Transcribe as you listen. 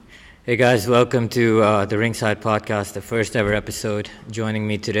Hey guys, welcome to the Ringside podcast, the first ever episode. Joining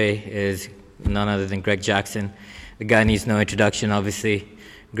me today is none other than Greg Jackson. The guy needs no introduction, obviously.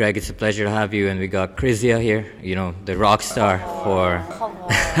 Greg, it's a pleasure to have you, and we got Krizia here, the rock star for...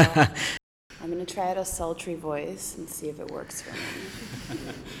 Hello. I'm going to try out a sultry voice and see if it works for me.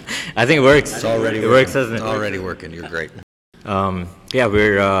 I think it works. It's already it working. works, doesn't it? It's already working. You're great.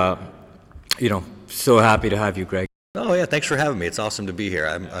 We're, so happy to have you, Greg. Oh yeah, thanks for having me. It's awesome to be here.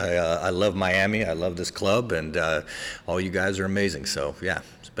 I love Miami. I love this club, and all you guys are amazing. So yeah,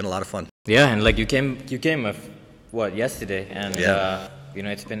 it's been a lot of fun. Yeah, and you came yesterday, and yeah.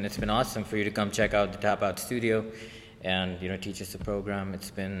 It's been awesome for you to come check out the Tap Out studio, and teach us the program.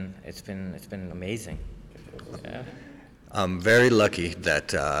 It's been amazing. Yeah. I'm very lucky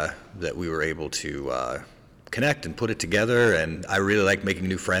that we were able to connect and put it together, and I really like making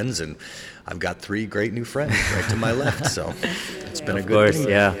new friends, and I've got 3 great new friends right to my left, so it's been a good thing.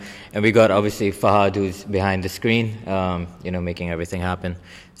 Yeah. And we got obviously Fahad, who's behind the screen, making everything happen.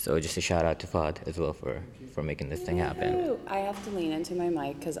 So just a shout out to Fahad as well for making this thing happen. I have to lean into my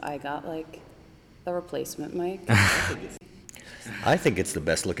mic because I got the replacement mic. I think it's the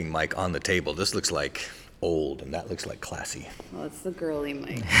best looking mic on the table. This looks like old, and that looks like classy. Well, it's the girly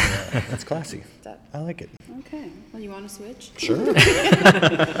mic. Yeah, that's classy. I like it. Okay. Well, you want to switch? Sure.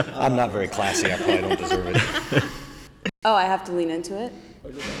 I'm not very classy. I probably don't deserve it. Oh, I have to lean into it?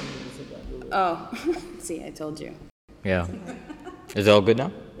 Oh, see, I told you. Yeah. Is it all good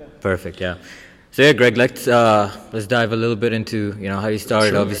now? Yeah. Perfect, yeah. So yeah, Greg, let's dive a little bit into, how you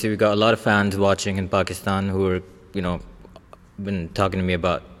started. Sure. Obviously, we got a lot of fans watching in Pakistan who are, been talking to me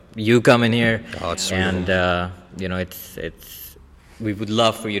about you coming here. Oh, it's sweet. And, we would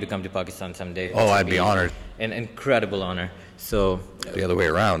love for you to come to Pakistan someday. Oh, I'd be honored. An incredible honor. So the other way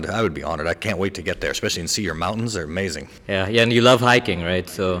around, I would be honored. I can't wait to get there, especially and see your mountains. They're amazing. Yeah, and you love hiking, right?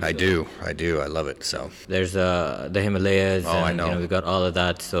 So I do. I love it. So there's the Himalayas. Oh, and, I know. We got all of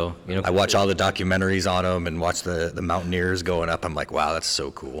that. So I watch all the documentaries on them and watch the mountaineers going up. I'm like, wow, that's so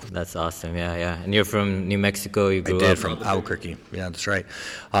cool. That's awesome. Yeah. And you're from New Mexico. You grew up up from Albuquerque. Yeah, that's right.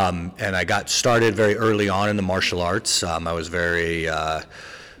 And I got started very early on in the martial arts. I was very.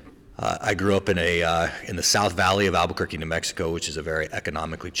 I grew up in the South Valley of Albuquerque, New Mexico, which is a very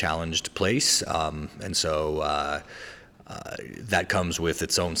economically challenged place, and so that comes with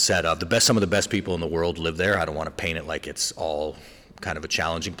its own set of some of the best people in the world live there. I don't want to paint it like it's all kind of a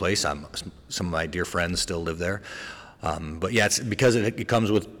challenging place. Some of my dear friends still live there, but yeah, it's because it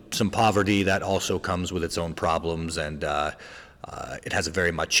comes with some poverty. That also comes with its own problems, and it has a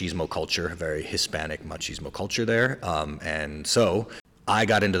very machismo culture, a very Hispanic machismo culture there, and so. I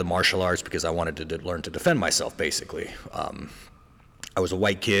got into the martial arts because I wanted to learn to defend myself, basically. I was a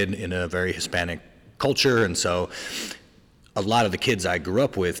white kid in a very Hispanic culture, and so a lot of the kids I grew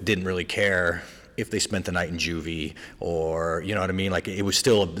up with didn't really care if they spent the night in juvie, or, you know what I mean? Like, it was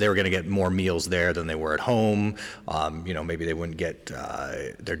still, they were going to get more meals there than they were at home. Maybe they wouldn't get,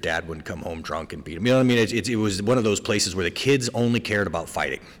 their dad wouldn't come home drunk and beat them. You know what I mean? It was one of those places where the kids only cared about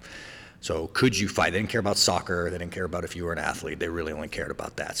fighting. So could you fight? They didn't care about soccer. They didn't care about if you were an athlete. They really only cared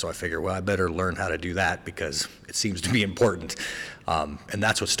about that. So I figured, well, I better learn how to do that because it seems to be important. And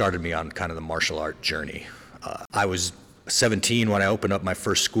that's what started me on kind of the martial art journey. I was 17 when I opened up my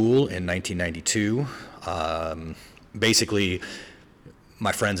first school in 1992. Basically,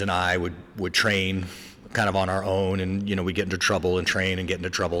 my friends and I would train kind of on our own, and we'd get into trouble and train and get into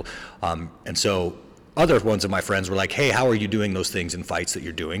trouble. And so other ones of my friends were like, hey, how are you doing those things in fights that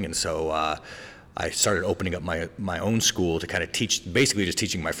you're doing? And so I started opening up my own school to kind of teach, basically just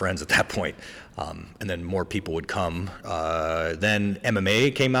teaching my friends at that point. And then more people would come. Then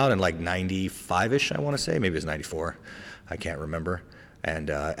MMA came out in 95-ish, I want to say. Maybe it was 94. I can't remember.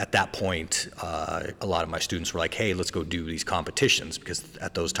 And at that point, a lot of my students were like, hey, let's go do these competitions, because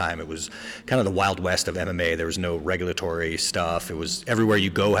at those time it was kind of the Wild West of MMA. There was no regulatory stuff. It was everywhere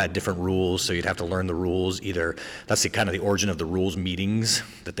you go had different rules, so you'd have to learn the rules. Either that's kind of the origin of the rules meetings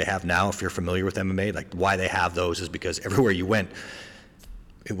that they have now, if you're familiar with MMA. Like, why they have those is because everywhere you went,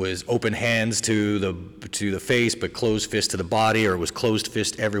 it was open hands to the face, but closed fist to the body, or it was closed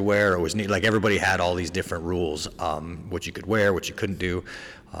fist everywhere, or it was like everybody had all these different rules, what you could wear, what you couldn't do.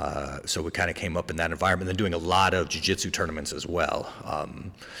 So we kind of came up in that environment, and then doing a lot of jiu-jitsu tournaments as well,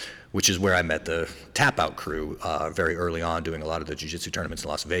 which is where I met the Tap Out crew very early on, doing a lot of the jiu-jitsu tournaments in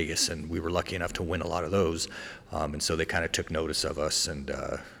Las Vegas, and we were lucky enough to win a lot of those. And so they kind of took notice of us, and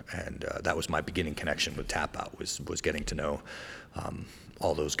that was my beginning connection with Tap Out, was getting to know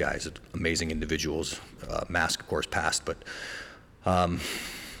all those guys, amazing individuals. Mask, of course, passed, but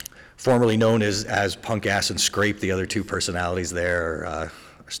formerly known as Punk Ass and Scrape, the other two personalities there,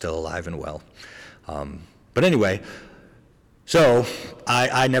 are still alive and well. But anyway, so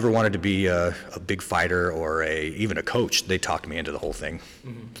I never wanted to be a big fighter or even a coach. They talked me into the whole thing.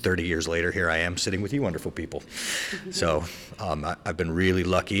 30 years later, here I am sitting with you wonderful people. So I've been really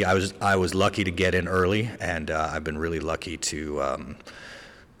lucky. I was lucky to get in early, and I've been really lucky to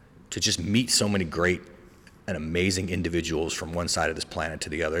just meet so many great and amazing individuals from one side of this planet to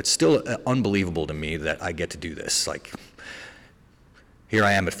the other. It's still unbelievable to me that I get to do this. Like, here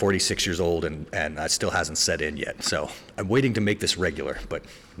I am at 46 years old, and it still hasn't set in yet. So I'm waiting to make this regular, but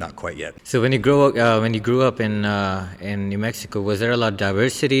not quite yet. So when you grew up in New Mexico, was there a lot of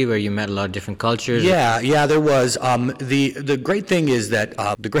diversity where you met a lot of different cultures? Yeah, there was. The great thing is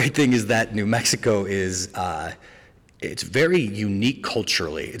that New Mexico is it's very unique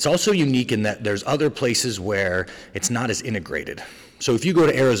culturally. It's also unique in that there's other places where it's not as integrated. So if you go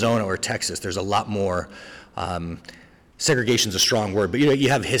to Arizona or Texas, there's a lot more. Segregation's a strong word, but you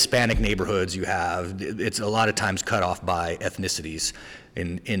have Hispanic neighborhoods. It's a lot of times cut off by ethnicities.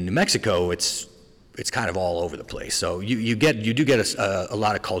 In New Mexico, it's kind of all over the place. So you do get a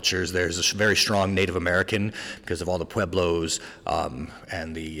lot of cultures. There's a very strong Native American because of all the pueblos,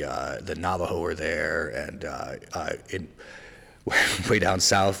 and the Navajo are there, and way down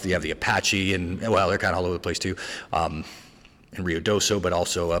south you have the Apache, and well, they're kind of all over the place too. In Rio Doso, but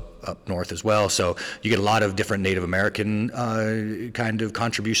also up north as well. So you get a lot of different Native American kind of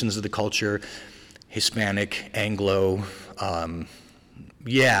contributions to the culture, Hispanic, Anglo.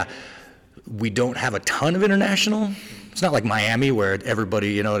 We don't have a ton of international. It's not like Miami where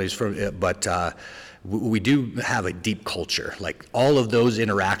everybody, is from, but we do have a deep culture. Like all of those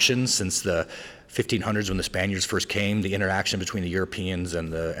interactions since the 1500s when the Spaniards first came, the interaction between the Europeans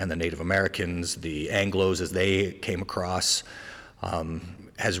and the Native Americans, the Anglos as they came across,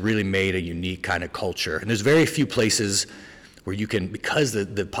 has really made a unique kind of culture. And there's very few places where you can, because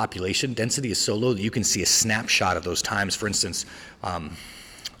the population density is so low, that you can see a snapshot of those times. For instance,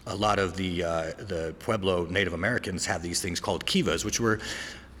 a lot of the Pueblo Native Americans have these things called kivas, which were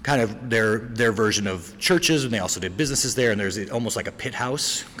kind of their version of churches, and they also did businesses there, and there's almost like a pit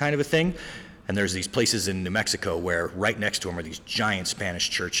house kind of a thing. And there's these places in New Mexico where right next to them are these giant Spanish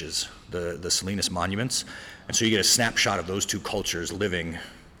churches, the Salinas monuments. And so you get a snapshot of those two cultures living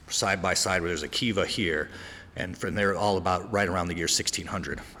side by side, where there's a kiva here, and they're all about right around the year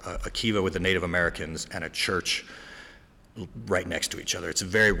 1600. A kiva with the Native Americans and a church right next to each other. It's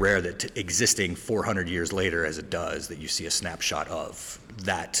very rare that existing 400 years later, as it does, that you see a snapshot of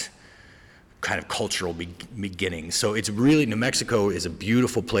that kind of cultural beginning. So it's really, New Mexico is a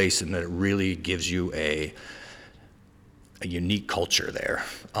beautiful place in that it really gives you a unique culture there,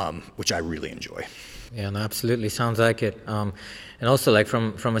 which I really enjoy. Yeah, no, absolutely. Sounds like it. And also, like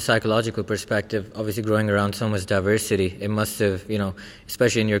from a psychological perspective, obviously growing around so much diversity, it must have,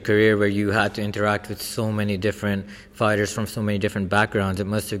 especially in your career where you had to interact with so many different fighters from so many different backgrounds, it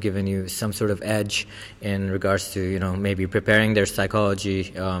must have given you some sort of edge in regards to, maybe preparing their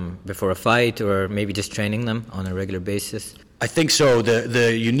psychology before a fight, or maybe just training them on a regular basis. I think so.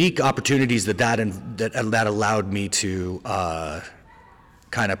 The unique opportunities that allowed me to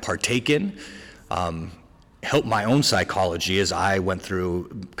kind of partake in helped my own psychology as I went through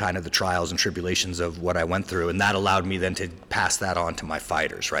kind of the trials and tribulations of what I went through, and that allowed me then to pass that on to my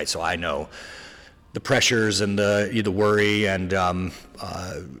fighters, right? So I know the pressures and the worry and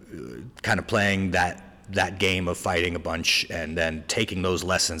kind of playing that game of fighting a bunch and then taking those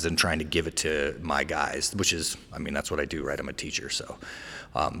lessons and trying to give it to my guys, which is, that's what I do, right? I'm a teacher, so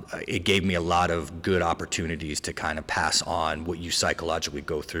it gave me a lot of good opportunities to kind of pass on what you psychologically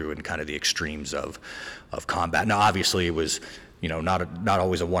go through and kind of the extremes of combat. Now, obviously, it was, not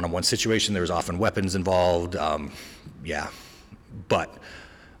always a one-on-one situation. There was often weapons involved, but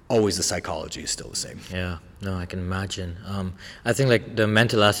always the psychology is still the same. Yeah, no, I can imagine. I think like the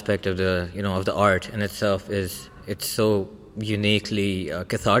mental aspect of the art in itself it's so uniquely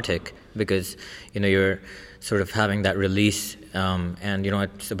cathartic, because you're sort of having that release, and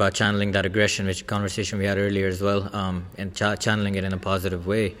it's about channeling that aggression, which conversation we had earlier as well, and channeling it in a positive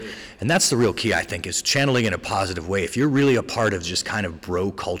way. And that's the real key, I think, is channeling in a positive way. If you're really a part of just kind of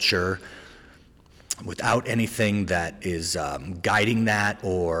bro culture without anything that is guiding that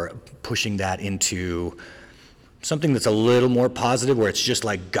or pushing that into something that's a little more positive, where it's just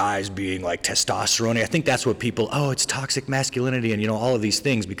like guys being like testosterone, I think that's what people, it's toxic masculinity and all of these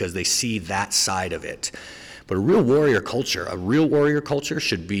things, because they see that side of it. But a real warrior culture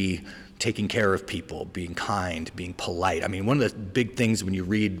should be taking care of people, being kind, being polite. One of the big things when you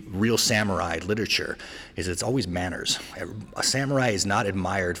read real samurai literature is it's always manners. A samurai is not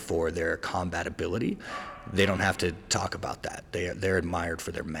admired for their combat ability. they don't have to talk about that. They're admired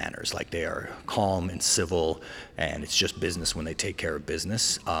for their manners. Like, they are calm and civil, and it's just business when they take care of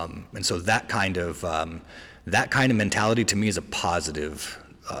business. And so that kind of mentality to me is a positive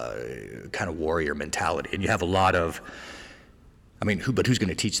kind of warrior mentality. And you have a lot of, I mean, who's going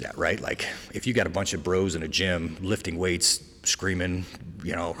to teach that, right? Like, if you got a bunch of bros in a gym lifting weights, screaming,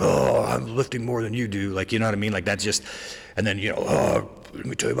 you know, oh, I'm lifting more than you do, like, you know what I mean? Like, that's just, and then, you know, oh, let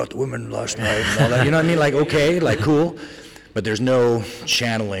me tell you about the women last night and all that, you know what I mean? Like, okay, like, cool. But there's no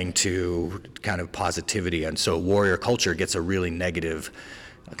channeling to kind of positivity. And so warrior culture gets a really negative,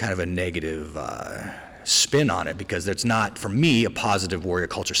 kind of a negative spin on it, because it's not, for me, a positive warrior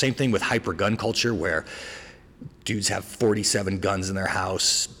culture. Same thing with hyper gun culture, where dudes have 47 guns in their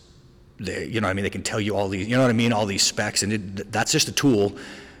house. They, you know what I mean, they can tell you all these, you know what I mean, all these specs, and that's just a tool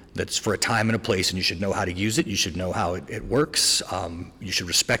that's for a time and a place, and you should know how to use it. You should know how it works. You should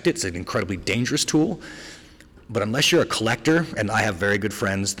respect it. It's an incredibly dangerous tool. But unless you're a collector, and I have very good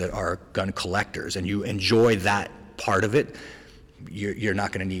friends that are gun collectors, and you enjoy that part of it, you're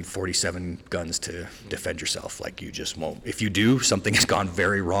not going to need 47 guns to defend yourself. Like, you just won't. If you do, something has gone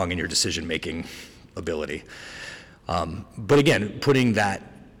very wrong in your decision-making ability. But again, putting that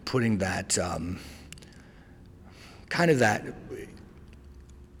kind of that,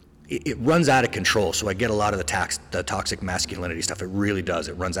 it runs out of control. So I get a lot of the toxic masculinity stuff. It really does.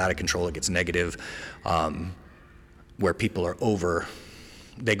 It runs out of control. It gets negative, where people are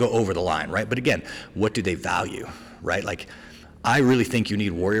they go over the line, right? But again, what do they value, right? Like, I really think you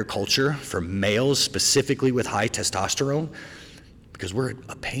need warrior culture for males, specifically with high testosterone, because we're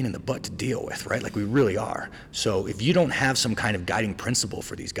a pain in the butt to deal with, right? Like, we really are. So if you don't have some kind of guiding principle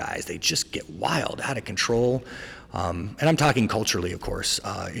for these guys, they just get wild, out of control. And I'm talking culturally, of course.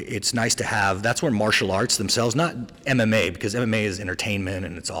 It's nice to have, that's where martial arts themselves, not MMA, because MMA is entertainment,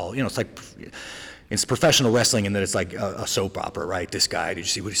 and it's all, you know, it's like, it's professional wrestling in that it's like a soap opera, right? This guy, did you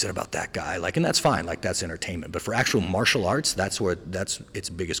see what he said about that guy? Like, and that's fine, like, that's entertainment. But for actual martial arts, that's its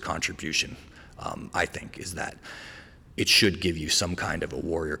biggest contribution, I think, is that it should give you some kind of a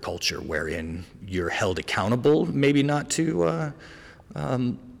warrior culture wherein you're held accountable, maybe not to,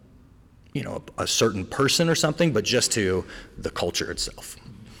 you know, a certain person or something, but just to the culture itself.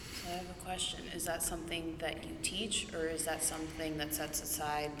 So I have a question. Is that something that you teach, or is that something that sets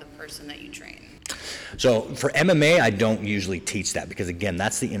aside the person that you train? So for MMA, I don't usually teach that, because again,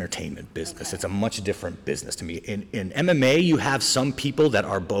 that's the entertainment business. Okay. It's a much different business to me. In MMA, you have some people that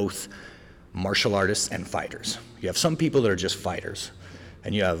are both martial artists and fighters. You have some people that are just fighters.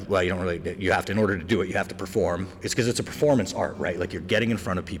 And you have, well, you don't really, you have to, in order to do it, you have to perform. It's because it's a performance art, right? Like, you're getting in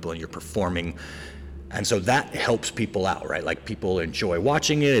front of people and you're performing. And so that helps people out, right? Like, people enjoy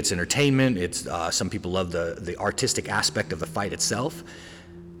watching it. It's entertainment. It's some people love the artistic aspect of the fight itself.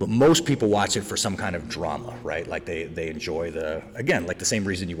 But most people watch it for some kind of drama, right? Like, they enjoy again, like the same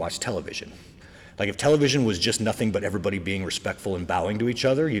reason you watch television. Like, if television was just nothing but everybody being respectful and bowing to each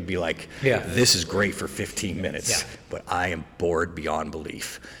other, you'd be like, yeah, this is great for 15 minutes, yeah. But I am bored beyond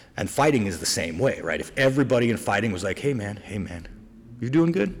belief. And fighting is the same way, right? If everybody in fighting was like, hey man, you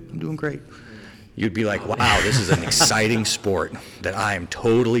doing good? I'm doing great. You'd be like, wow, this is an exciting sport that I am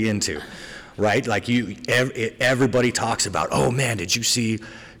totally into, right? Like, everybody talks about, oh man, did you see,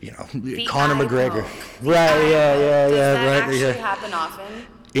 you know, Conor McGregor? Right, yeah, Does that right. actually happen often?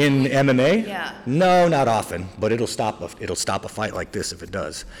 In MMA? Yeah. No, not often, but it'll stop a fight like this if it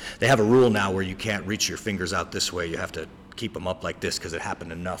does. They have a rule now where you can't reach your fingers out this way. You have to keep them up like this, because it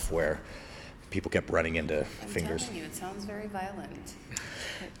happened enough where people kept running into fingers. I'm telling you, it sounds very violent.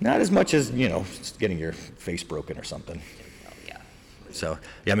 Not as much as, you know, just getting your face broken or something. Oh, yeah. So,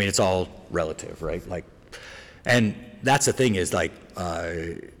 yeah, I mean, it's all relative, right? Like, and that's the thing is, like,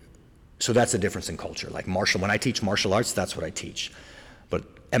 so that's the difference in culture. Like, when I teach martial arts, that's what I teach. But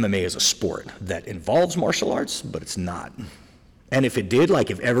MMA is a sport that involves martial arts, but it's not. And if it did,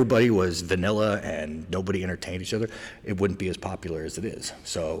 like, if everybody was vanilla and nobody entertained each other, it wouldn't be as popular as it is.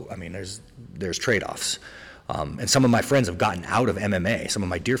 So, I mean, there's trade-offs. And some of my friends have gotten out of MMA. Some of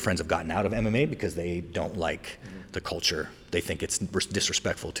my dear friends have gotten out of MMA because they don't like the culture. They think it's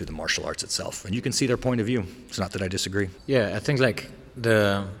disrespectful to the martial arts itself. And you can see their point of view. It's not that I disagree. Yeah, I think, like,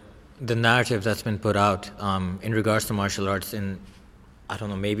 the narrative that's been put out in regards to martial arts I don't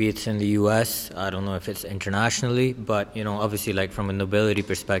know, maybe it's in the U.S., I don't know if it's internationally, but, you know, obviously, like, from a nobility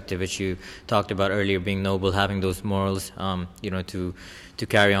perspective, which you talked about earlier, being noble, having those morals, you know, to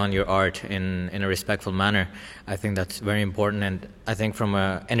carry on your art in a respectful manner, I think that's very important. And I think from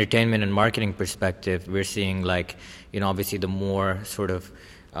a entertainment and marketing perspective, we're seeing, like, you know, obviously the more sort of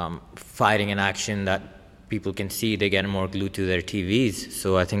fighting and action that people can see, they get more glued to their TVs.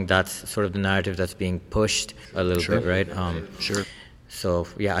 So I think that's sort of the narrative that's being pushed a little bit, right? Sure. So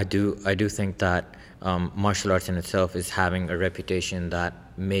yeah, I do think that martial arts in itself is having a reputation that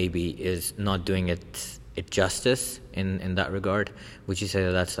maybe is not doing it justice in that regard. Would you say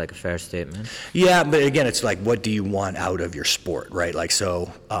that that's like a fair statement? Yeah, but again, it's like, what do you want out of your sport, right? Like, so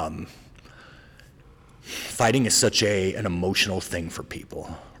fighting is such an emotional thing for people,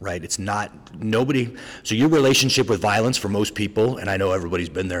 right? It's not, nobody, so your relationship with violence for most people, and I know everybody's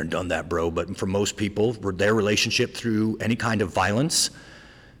been there and done that, bro, but for most people, their relationship through any kind of violence,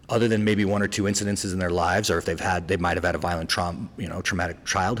 other than maybe one or two incidences in their lives, or if they might have had a violent traumatic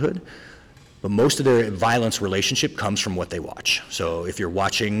childhood, but most of their violence relationship comes from what they watch. So if you're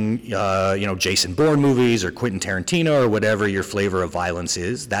watching, Jason Bourne movies or Quentin Tarantino or whatever your flavor of violence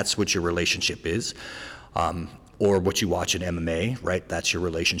is, that's what your relationship is. Or what you watch in MMA, right? That's your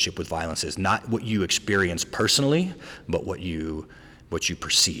relationship with violence is not what you experience personally, but what you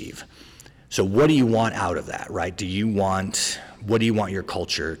perceive. So what do you want out of that, right? What do you want your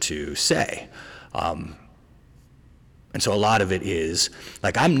culture to say? And so a lot of it is,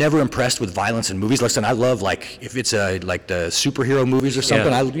 like, I'm never impressed with violence in movies. Listen, I love, like, if it's like the superhero movies or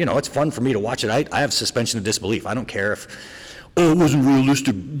something, Yeah. It's fun for me to watch it. I have suspension of disbelief. I don't care if, it wasn't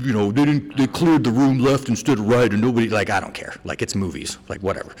realistic, they cleared the room left instead of right, and nobody, like, I don't care. Like, it's movies, like,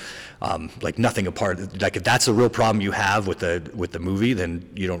 whatever. Like, nothing apart, like, if that's a real problem you have with the movie, then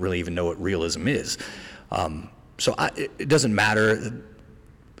you don't really even know what realism is. So it doesn't matter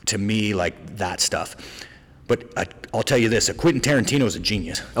to me, like, that stuff. But I'll tell you this, Quentin Tarantino is a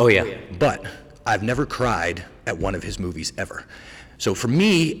genius. Oh yeah. But I've never cried at one of his movies ever. So for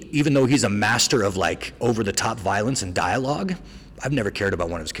me, even though he's a master of, like, over-the-top violence and dialogue, I've never cared about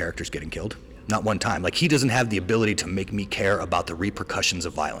one of his characters getting killed. Not one time. Like, he doesn't have the ability to make me care about the repercussions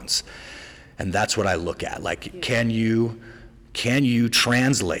of violence. And that's what I look at. Like, can you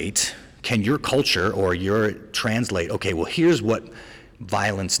translate, can your culture or translate, okay, well, here's what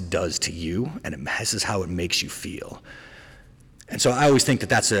violence does to you, and this is how it makes you feel. And so I always think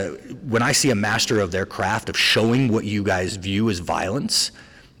that when I see a master of their craft of showing what you guys view as violence,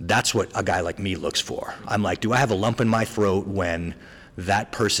 that's what a guy like me looks for. I'm like, do I have a lump in my throat when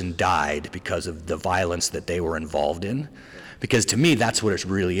that person died because of the violence that they were involved in? Because to me, that's what it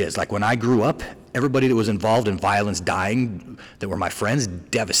really is. Like, when I grew up, everybody that was involved in violence dying that were my friends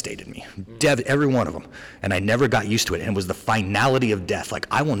devastated me. Every one of them. And I never got used to it. And it was the finality of death. Like,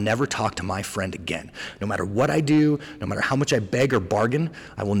 I will never talk to my friend again. No matter what I do, no matter how much I beg or bargain,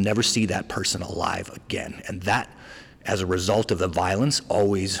 I will never see that person alive again. And that, as a result of the violence,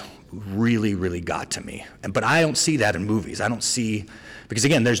 always really, really got to me. But I don't see that in movies. I don't see, because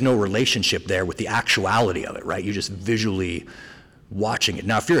again, there's no relationship there with the actuality of it, right? You just visually watching it.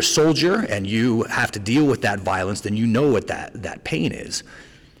 Now, if you're a soldier and you have to deal with that violence, then you know what that pain is.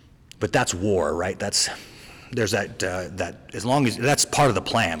 But that's war, right? There's that as long as that's part of the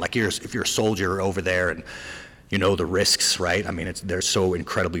plan. Like, if you're a soldier over there and you know the risks, right? I mean, they're so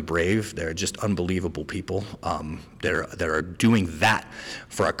incredibly brave. They're just unbelievable people that are doing that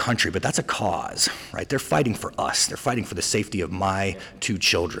for our country. But that's a cause, right? They're fighting for us. They're fighting for the safety of my 2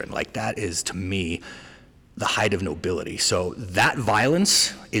 children. Like, that is, to me, the height of nobility. So that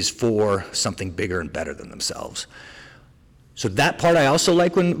violence is for something bigger and better than themselves. So that part I also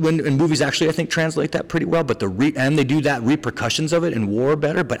like when movies actually, I think, translate that pretty well. But and they do that repercussions of it in war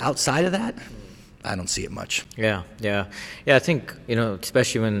better. But outside of that, I don't see it much. Yeah. I think,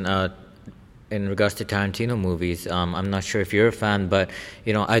 especially when in regards to Tarantino movies, I'm not sure if you're a fan, but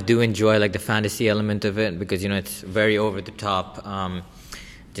I do enjoy, like, the fantasy element of it, because it's very over the top,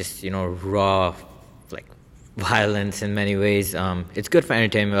 just raw, like, violence in many ways. It's good for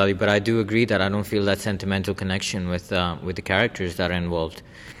entertainment value, but I do agree that I don't feel that sentimental connection with the characters that are involved.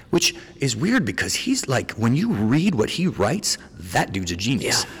 Which is weird, because he's like, when you read what he writes, that dude's a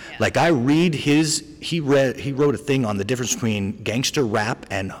genius. Yeah. Like, I read he wrote a thing on the difference between gangster rap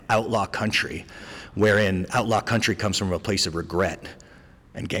and outlaw country, wherein outlaw country comes from a place of regret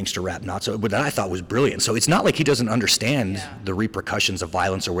and gangster rap not so, but that I thought was brilliant. So it's not like he doesn't understand the repercussions of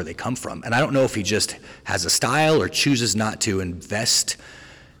violence or where they come from. And I don't know if he just has a style or chooses not to invest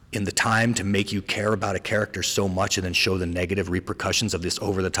in the time to make you care about a character so much and then show the negative repercussions of this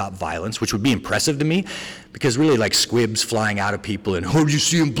over-the-top violence, which would be impressive to me, because really, like, squibs flying out of people and, you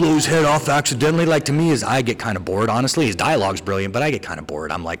see him blow his head off accidentally, like, to me, I get kind of bored, honestly. His dialogue's brilliant, but I get kind of bored.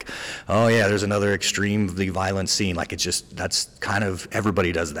 I'm like, oh yeah, there's another extremely violent scene. Like, that's kind of,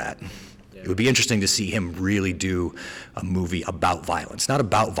 everybody does that. It would be interesting to see him really do a movie about violence, not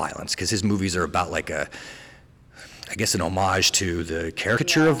about violence, because his movies are about, like, I guess, an homage to the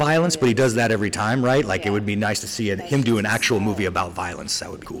caricature of violence, but he does that every time, right? Like, it would be nice to see him do an actual movie about violence.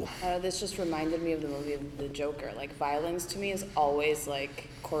 That would be cool. This just reminded me of the movie of The Joker. Like, violence to me is always, like,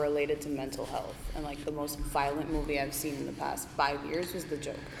 correlated to mental health. And, like, the most violent movie I've seen in the past 5 years was The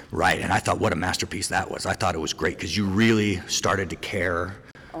Joker. Right, and I thought what a masterpiece that was. I thought it was great because you really started to care.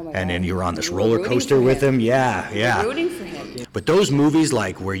 Oh my And God. then you were on this You were roller rooting coaster for with him. Yeah, You yeah. were rooting for him. But those movies,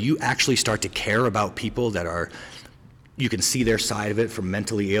 like, where you actually start to care about people that are, you can see their side of it, from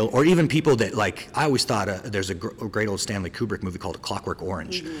mentally ill, or even people that, like, I always thought there's a great old Stanley Kubrick movie called A Clockwork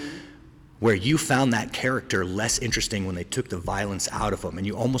Orange, where you found that character less interesting when they took the violence out of him, and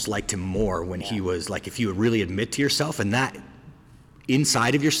you almost liked him more when he was, like, if you would really admit to yourself, and that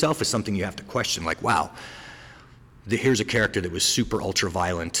inside of yourself is something you have to question, like, wow, here's a character that was super ultra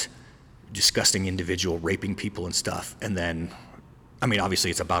violent, disgusting individual, raping people and stuff, and then, I mean, obviously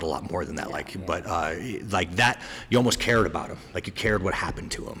it's about a lot more than that, but like that, you almost cared about him, like you cared what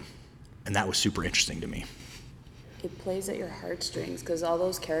happened to him, and that was super interesting to me. It plays at your heartstrings because all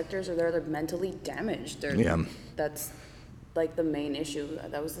those characters are there, they're mentally damaged. That's like the main issue.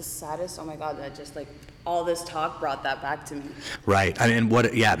 That was the saddest. Oh my God, that just, like, all this talk brought that back to me. Right. I mean,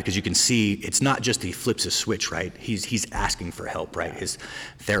 because you can see it's not just he flips a switch, right? He's asking for help, right? His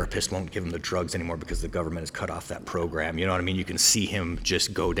therapist won't give him the drugs anymore because the government has cut off that program. You know what I mean? You can see him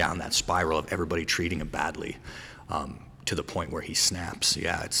just go down that spiral of everybody treating him badly, to the point where he snaps.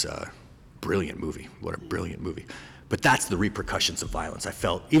 Yeah, it's a brilliant movie. What a brilliant movie. But that's the repercussions of violence. I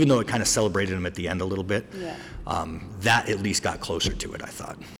felt, even though it kind of celebrated him at the end a little bit, that at least got closer to it, I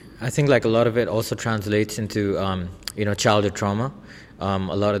thought. I think, like, a lot of it also translates into, childhood trauma. A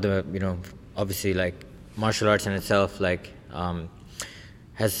lot of the, obviously, like, martial arts in itself, like,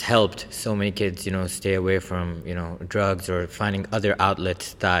 has helped so many kids, stay away from, drugs or finding other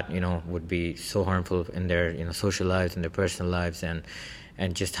outlets that, would be so harmful in their, social lives and their personal lives,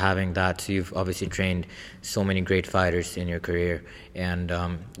 and just having that. So you've obviously trained so many great fighters in your career, and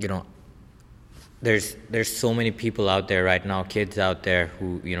there's so many people out there right now, kids out there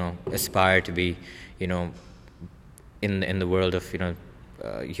who aspire to be in the world of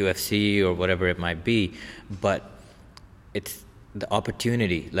UFC or whatever it might be, but it's the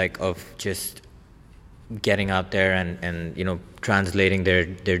opportunity, like, of just getting out there and translating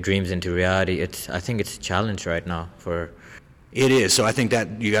their dreams into reality. I think it's a challenge right now for. It is. So I think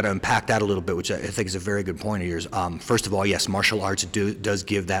that you got to unpack that a little bit, which I think is a very good point of yours. First of all, yes, martial arts does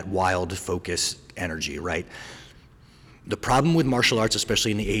give that wild focus energy, right? The problem with martial arts,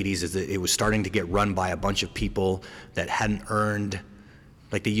 especially in the 80s, is that it was starting to get run by a bunch of people that hadn't earned,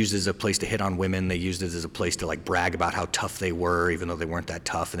 like, they used it as a place to hit on women. They used it as a place to, like, brag about how tough they were, even though they weren't that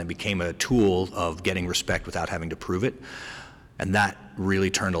tough. And it became a tool of getting respect without having to prove it. And that really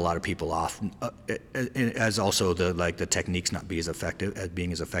turned a lot of people off, as also the techniques not being as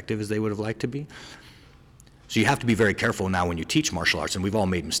effective as they would have liked to be. So you have to be very careful now when you teach martial arts, and we've all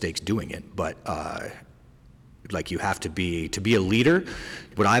made mistakes doing it, but like, you have to be a leader.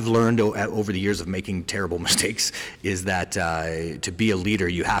 What I've learned over the years of making terrible mistakes is that to be a leader,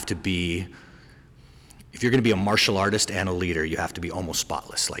 you have to be, if you're going to be a martial artist and a leader, you have to be almost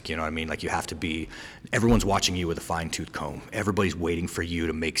spotless. Like, you know what I mean? Like, you have to be, everyone's watching you with a fine-tooth comb. Everybody's waiting for you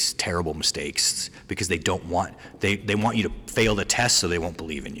to make terrible mistakes because they want you to fail the test so they won't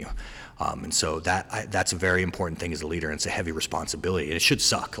believe in you. And so that's a very important thing as a leader, and it's a heavy responsibility, and it should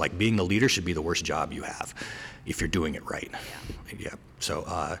suck. Like, being the leader should be the worst job you have if you're doing it right. Yeah. So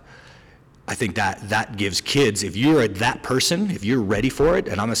I think that gives kids, if you're that person, if you're ready for it,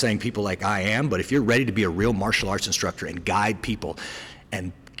 and I'm not saying people like I am, but if you're ready to be a real martial arts instructor and guide people,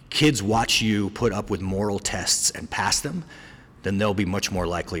 and kids watch you put up with moral tests and pass them, then they'll be much more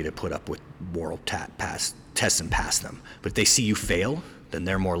likely to put up with moral tests and pass them. But if they see you fail, then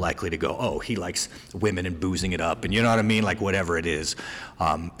they're more likely to go, oh, he likes women and boozing it up, and you know what I mean, like, whatever it is.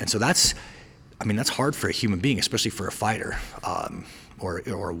 And so that's hard for a human being, especially for a fighter.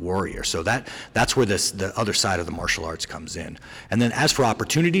 Or a warrior. So that's where the other side of the martial arts comes in. And then as for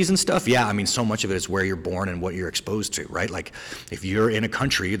opportunities and stuff, so much of it is where you're born and what you're exposed to, right? Like, if you're in a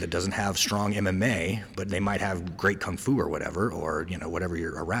country that doesn't have strong MMA, but they might have great kung fu or whatever, or whatever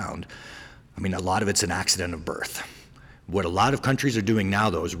you're around, a lot of it's an accident of birth. What a lot of countries are doing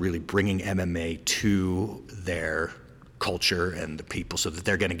now, though, is really bringing MMA to their culture and the people so that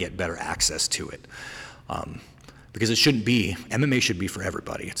they're going to get better access to it. Because MMA should be for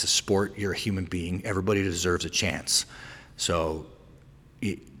everybody. It's a sport, you're a human being, everybody deserves a chance. So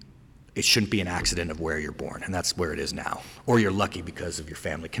it shouldn't be an accident of where you're born, and that's where it is now. Or you're lucky because of your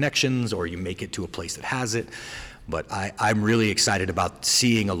family connections, or you make it to a place that has it. But I'm really excited about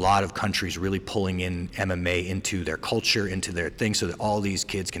seeing a lot of countries really pulling in MMA into their culture, into their thing, so that all these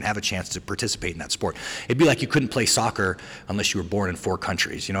kids can have a chance to participate in that sport. It'd be like you couldn't play soccer unless you were born in 4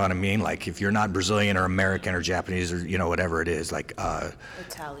 countries. You know what I mean? Like if you're not Brazilian or American or Japanese or whatever it is, like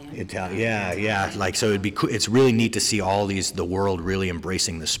Italian. Yeah. Like so, it's really neat to see all the world really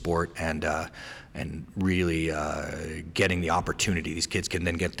embracing the sport and really getting the opportunity. These kids can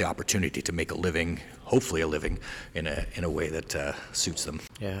then get the opportunity to make a living, hopefully a living, in a way that suits them.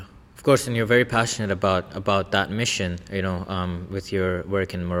 Yeah, of course, and you're very passionate about that mission, with your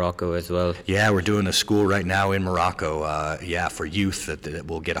work in Morocco as well. Yeah, we're doing a school right now in Morocco, for youth that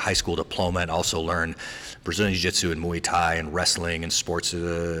will get a high school diploma and also learn Brazilian Jiu-Jitsu and Muay Thai and wrestling and sports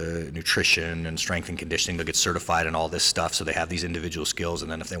nutrition and strength and conditioning. They'll get certified in all this stuff, so they have these individual skills,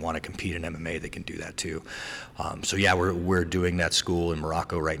 and then if they want to compete in MMA, they can do that too. We're doing that school in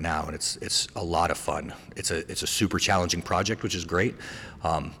Morocco right now, and it's a lot of fun. It's a super challenging project, which is great.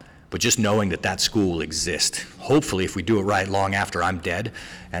 But just knowing that school exists, hopefully if we do it right long after I'm dead,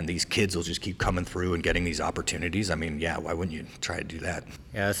 and these kids will just keep coming through and getting these opportunities, I mean, yeah, why wouldn't you try to do that?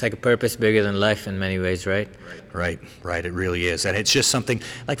 Yeah, it's like a purpose bigger than life in many ways, right? Right, it really is. And it's just something,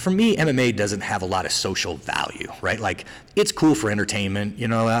 like for me, MMA doesn't have a lot of social value, right? Like, it's cool for entertainment,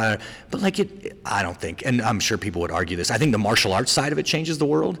 but like I don't think, and I'm sure people would argue this, I think the martial arts side of it changes the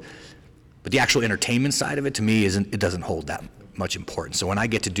world, but the actual entertainment side of it, to me, it doesn't hold that much importance. So when I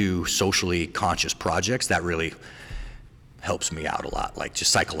get to do socially conscious projects, that really helps me out a lot, like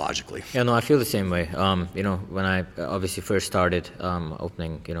just psychologically. Yeah, no, I feel the same way. When I obviously first started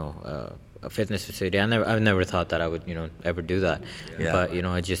opening, a fitness facility, I never thought that I would, ever do that. Yeah. But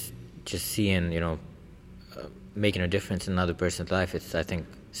I just seeing, making a difference in another person's life, it's, I think,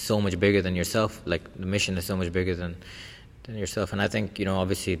 so much bigger than yourself. Like the mission is so much bigger than yourself. And I think,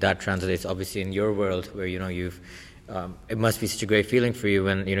 obviously that translates obviously in your world where, you've it must be such a great feeling for you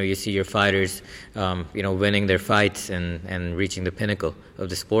when you see your fighters winning their fights and reaching the pinnacle of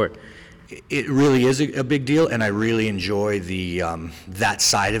the sport. It really is a big deal, and I really enjoy that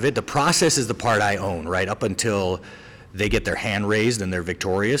side of it. The process is the part I own, right? Up until they get their hand raised and they're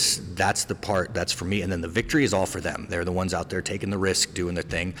victorious, that's the part that's for me, and then the victory is all for them. They're the ones out there taking the risk, doing their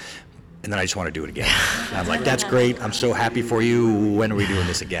thing. And then I just want to do it again. And I'm like, that's great. I'm so happy for you. When are we doing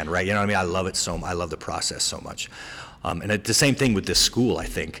this again, right? You know what I mean? I love it I love the process so much. And the same thing with this school, I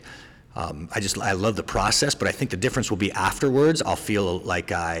think. I love the process, but I think the difference will be afterwards. I'll feel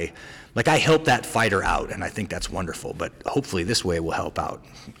like I helped that fighter out, and I think that's wonderful. But hopefully this way will help out.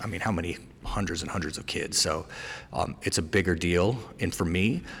 I mean, how many hundreds and hundreds of kids? So it's a bigger deal. And for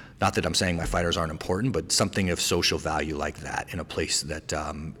me, not that I'm saying my fighters aren't important, but something of social value like that in a place that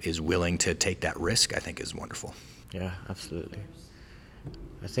is willing to take that risk, I think is wonderful. Yeah, absolutely.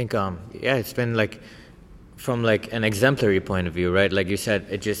 I think, it's been like, from like an exemplary point of view, right? Like you said,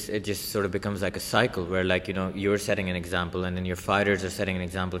 it just sort of becomes like a cycle where like, you're setting an example, and then your fighters are setting an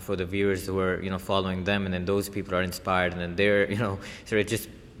example for the viewers who are, following them, and then those people are inspired, and then they're, so it just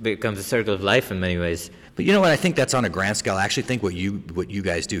becomes a circle of life in many ways. But you know what? I think that's on a grand scale. I actually think what you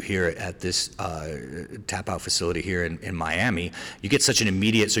guys do here at this tap out facility here in Miami, you get such an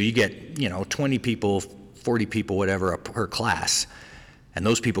immediate. So you get 20 people, 40 people, whatever per class, and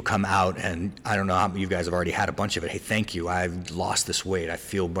those people come out, and I don't know how you guys have already had a bunch of it. Hey, thank you. I've lost this weight. I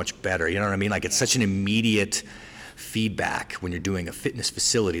feel much better. You know what I mean? Like it's such an immediate feedback when you're doing a fitness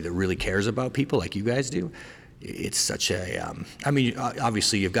facility that really cares about people, like you guys do. It's such a,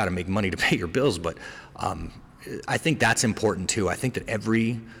 obviously you've got to make money to pay your bills, but I think that's important too. I think that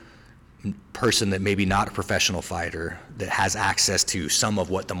every person that maybe not a professional fighter that has access to some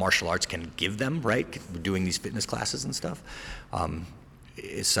of what the martial arts can give them, right, doing these fitness classes and stuff,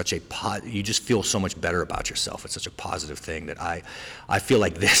 is such you just feel so much better about yourself. It's such a positive thing that I feel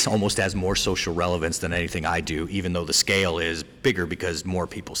like this almost has more social relevance than anything I do, even though the scale is bigger because more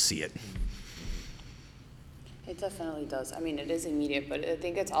people see it. It definitely does. I mean, it is immediate, but I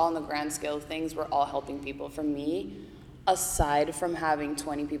think it's all on the grand scale of things. We're all helping people. For me, aside from having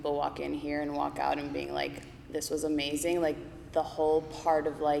 20 people walk in here and walk out and being like, this was amazing, like the whole part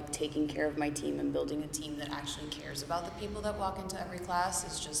of like taking care of my team and building a team that actually cares about the people that walk into every class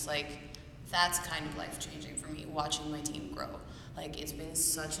is just like, that's kind of life-changing for me, watching my team grow. Like, it's been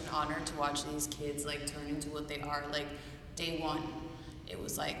such an honor to watch these kids like turn into what they are. Like, day one, it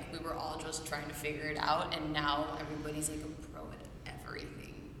was like we were all just trying to figure it out, and now everybody's like a pro at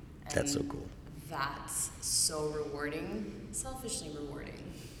everything. And that's so cool. That's so rewarding, selfishly rewarding.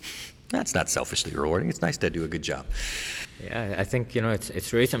 That's not selfishly rewarding. It's nice to do a good job. Yeah, I think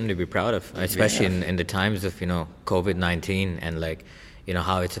it's really something to be proud of, especially in the times of COVID-19, and like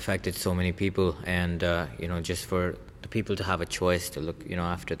how it's affected so many people, and just for the people to have a choice to look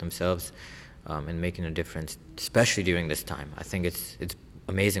after themselves, and making a difference, especially during this time. I think it's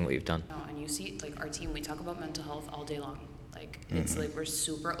amazing what you've done. And you see, like, our team, we talk about mental health all day long. Like, it's like we're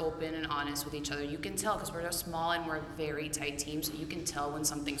super open and honest with each other. You can tell, because we're a small and we're a very tight team, so you can tell when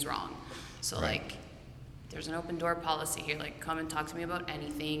something's wrong. So like, there's an open door policy here. Like, come and talk to me about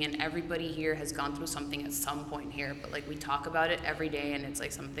anything. And everybody here has gone through something at some point here. But like, we talk about it every day, and it's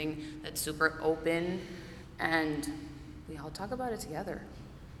like something that's super open, and we all talk about it together.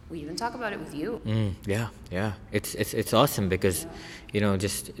 We even talk about it with you. Yeah. It's awesome because,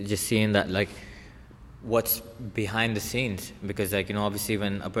 just seeing that, like, what's behind the scenes, because, like, obviously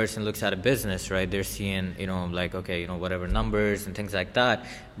when a person looks at a business, right, they're seeing, like, okay, whatever numbers and things like that,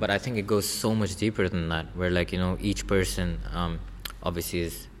 but I think it goes so much deeper than that, where, like, each person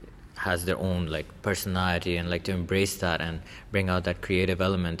obviously has their own, like, personality, and, like, to embrace that and bring out that creative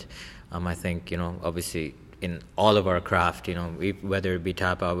element. I think, obviously in all of our craft, whether it be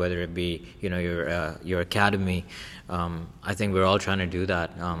tap out, whether it be your academy, I think we're all trying to do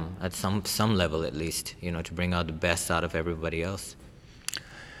that at some level, at least, to bring out the best out of everybody else.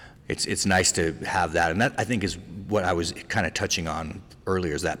 It's nice to have that, and that, I think, is what I was kind of touching on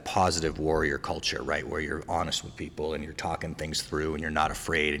earlier, is that positive warrior culture, right, where you're honest with people and you're talking things through and you're not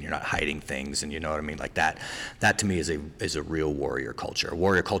afraid and you're not hiding things, and you know what I mean, like that to me is a real warrior culture. A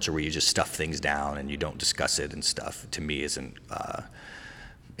warrior culture where you just stuff things down and you don't discuss it and stuff, to me isn't a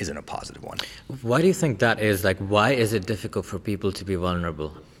positive one. Why do you think that is? Like, why is it difficult for people to be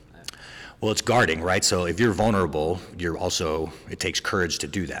vulnerable? Well, it's guarding, right? So if you're vulnerable, it takes courage to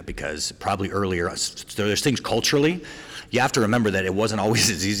do that, because probably earlier, so there's things culturally, you have to remember that it wasn't always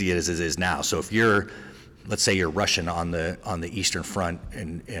as easy as it is now. So if let's say you're Russian on the Eastern Front,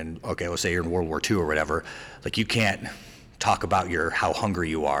 and okay, let's say you're in World War II or whatever, like, you can't talk about how hungry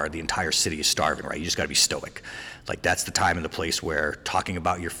you are, the entire city is starving, right? You just gotta be stoic. Like, that's the time and the place where talking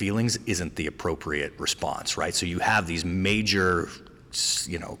about your feelings isn't the appropriate response, right? So you have these major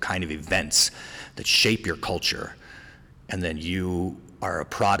kind of events that shape your culture, and then you are a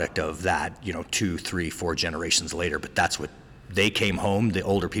product of that, 2, 3, 4 generations later. But that's what they came home, the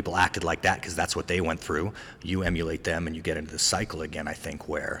older people acted like that because that's what they went through. You emulate them and you get into the cycle again, I think,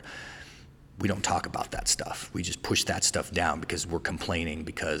 where we don't talk about that stuff. We just push that stuff down because we're complaining,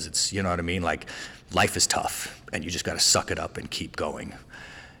 because it's, you know what I mean? Like, life is tough and you just got to suck it up and keep going.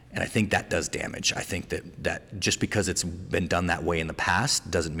 And I think that does damage. I think that just because it's been done that way in the past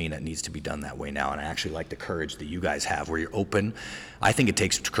doesn't mean it needs to be done that way now. And I actually like the courage that you guys have, where you're open. I think it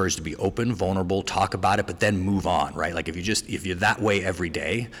takes courage to be open, vulnerable, talk about it, but then move on, right? Like, if you're that way every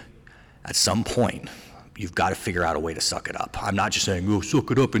day, at some point, you've got to figure out a way to suck it up. I'm not just saying, oh,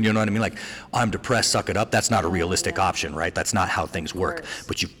 suck it up, and you know what I mean? Like, I'm depressed, suck it up. That's not a realistic option, right? That's not how things work.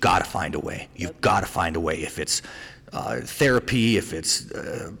 But you've got to find a way. You've got to find a way. If it's therapy, if it's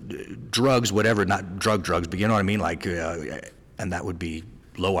drugs, whatever, not drugs, but you know what I mean? Like, and that would be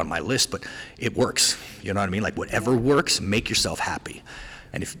low on my list, but it works. You know what I mean? Like, whatever works, make yourself happy.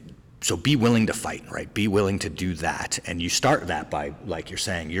 And so be willing to fight, right? Be willing to do that. And you start that by, like you're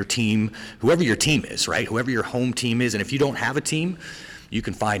saying, your team, whoever your team is, right? Whoever your home team is. And if you don't have a team, you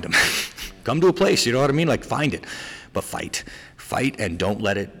can find them. Come to a place, you know what I mean? Like, find it. But fight, and don't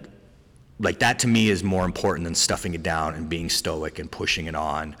let it, like, that to me is more important than stuffing it down and being stoic and pushing it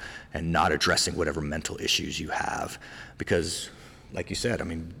on and not addressing whatever mental issues you have. Because, like you said, I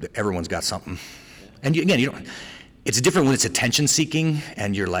mean, everyone's got something. And it's different when it's attention seeking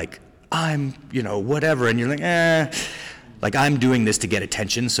and you're like, I'm, whatever, and you're like, like, I'm doing this to get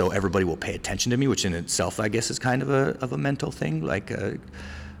attention so everybody will pay attention to me, which in itself, I guess, is kind of a mental thing. Like,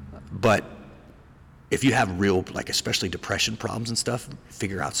 but if you have real, like, especially depression problems and stuff,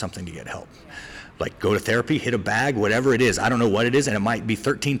 figure out something to get help. Like, go to therapy, hit a bag, whatever it is. I don't know what it is, and it might be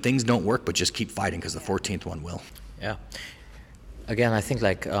 13 things don't work, but just keep fighting, because the 14th one will. Yeah. Again, I think,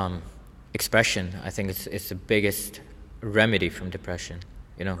 like, expression, I think it's the biggest remedy from depression.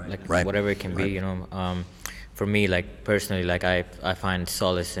 Like, whatever it can be. For me, like, personally, like, I find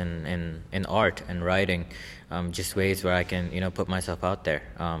solace in art and writing, just ways where I can put myself out there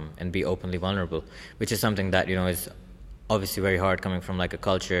and be openly vulnerable, which is something that is obviously very hard coming from, like, a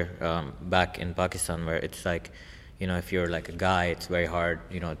culture back in Pakistan, where it's like, if you're like a guy, it's very hard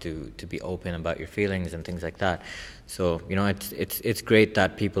to be open about your feelings and things like that. So it's great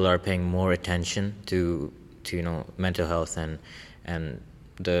that people are paying more attention to mental health and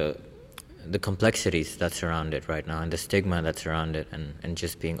the complexities that surround it right now, and the stigma that surround it, and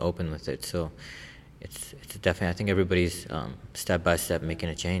just being open with it. So it's definitely, I think everybody's step by step making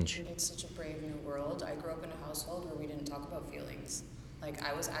a change. It's such a brave new world. I grew up in a household where we didn't talk about feelings. Like,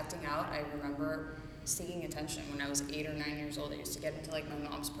 I was acting out. I remember seeking attention when I was 8 or 9 years old. I used to get into like my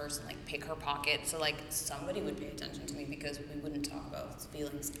mom's purse and like pick her pocket so like somebody would pay attention to me, because we wouldn't talk about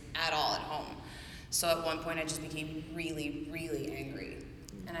feelings at all at home. So at one point I just became really, really angry,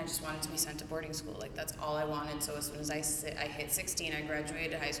 and I just wanted to be sent to boarding school. Like, that's all I wanted. So as soon as I hit 16, I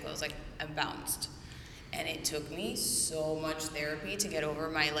graduated high school. I was like, I'm bounced. And it took me so much therapy to get over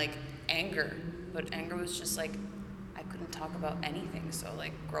my like anger. But anger was just like, I couldn't talk about anything. So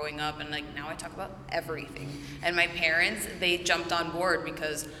like growing up, and like now I talk about everything. And my parents, they jumped on board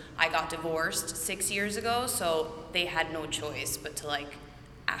because I got divorced 6 years ago. So they had no choice but to like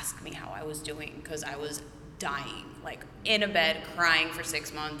ask me how I was doing, because I was dying, like in a bed crying for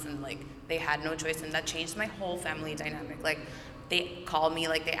 6 months, and like they had no choice. And that changed my whole family dynamic. Like, they called me,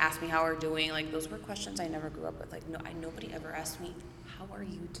 like they asked me how we're doing. Like, those were questions I never grew up with. Like, nobody ever asked me, how are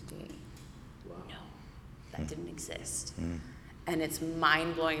you today? Wow. No, that didn't exist. And it's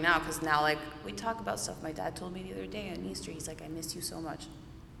mind blowing now, because now like we talk about stuff. My dad told me the other day on Easter, he's like, I miss you so much.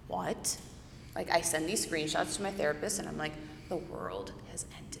 What? Like, I send these screenshots to my therapist, and I'm like, the world has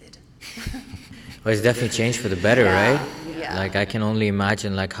ended. Well, it's definitely changed for the better, Yeah, right? yeah. Like, I can only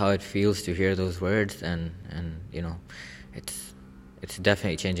imagine like how it feels to hear those words, and you know, it's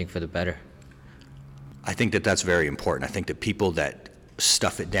definitely changing for the better. I think that that's very important. I think that people that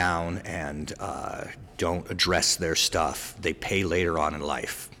stuff it down and don't address their stuff, they pay later on in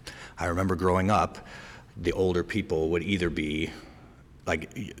life. I remember growing up, the older people would either be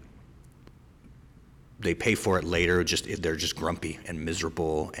like, they pay for it later, they're just grumpy and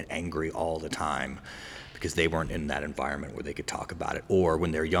miserable and angry all the time because they weren't in that environment where they could talk about it. Or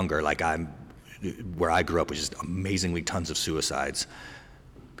when they're younger, like where I grew up was just amazingly tons of suicides,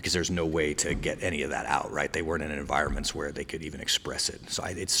 because there's no way to get any of that out, right? They weren't in environments where they could even express it. So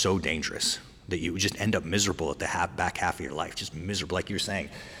it's so dangerous that you would just end up miserable at the back half of your life, just miserable. Like you're saying,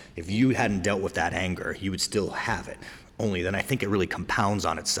 if you hadn't dealt with that anger, you would still have it. Only then I think it really compounds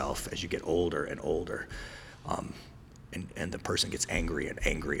on itself as you get older and older. And the person gets angrier and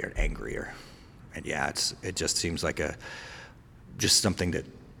angrier and angrier. And yeah, it just seems like just something that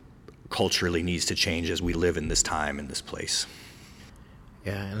culturally needs to change as we live in this time, in this place.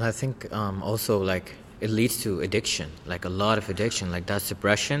 Yeah, and I think also like it leads to addiction, like a lot of addiction, like that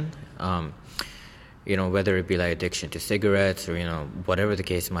suppression. You know, whether it be like addiction to cigarettes or, you know, whatever the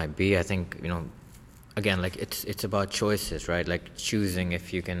case might be. I think, you know, again, like it's about choices, right? Like choosing,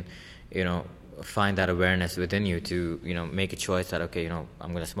 if you can, you know, find that awareness within you to, you know, make a choice that, okay, you know,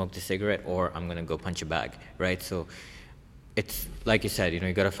 I'm going to smoke the cigarette or I'm going to go punch a bag, right? So it's like you said, you know,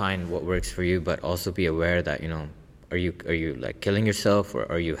 you got to find what works for you, but also be aware that, you know, are you like killing yourself or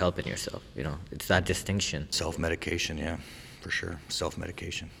are you helping yourself? You know, it's that distinction. Self-medication, yeah, for sure.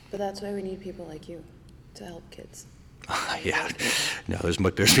 Self-medication. But that's why we need people like you to help kids. Yeah, no, there's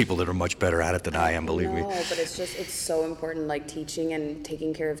people that are much better at it than I am, believe me. No, but it's so important, like teaching and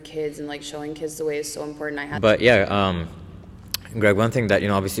taking care of kids and like showing kids the way is so important. But yeah, Greg, one thing that, you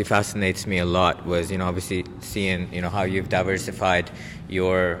know, obviously fascinates me a lot was, you know, obviously seeing, you know, how you've diversified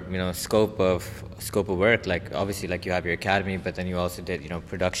your, you know, scope of work. Like obviously, like you have your academy, but then you also did, you know,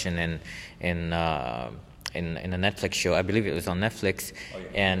 production in a Netflix show. I believe it was on Netflix. Oh,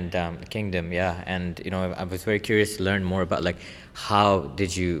 yeah. And Kingdom, yeah. And, you know, I was very curious to learn more about, like, how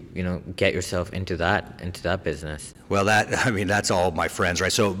did you, you know, get yourself into that business? Well, that's all my friends,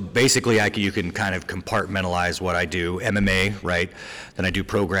 right? So basically, you can kind of compartmentalize what I do. MMA, right? Then I do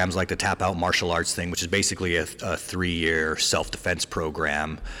programs like the Tap Out martial arts thing, which is basically a 3-year self-defense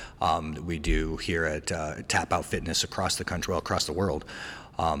program that we do here at Tap Out Fitness across the country, well, across the world.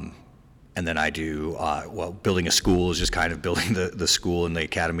 And then I do, building a school is just kind of building the school and the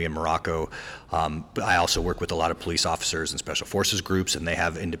academy in Morocco. But I also work with a lot of police officers and special forces groups, and they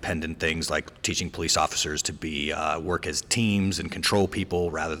have independent things like teaching police officers to be work as teams and control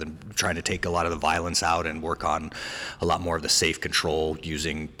people rather than trying to take a lot of the violence out and work on a lot more of the safe control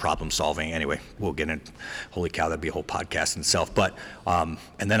using problem solving. Anyway, we'll get in. Holy cow, that'd be a whole podcast in itself. But and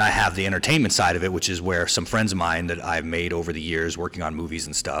then I have the entertainment side of it, which is where some friends of mine that I've made over the years working on movies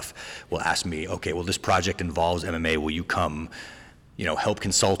and stuff will ask me, okay, well, this project involves MMA. Will you come, you know, help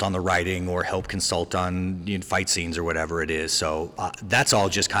consult on the writing or help consult on, you know, fight scenes or whatever it is? So that's all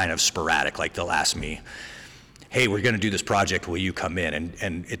just kind of sporadic. Like they'll ask me, hey, we're going to do this project. Will you come in?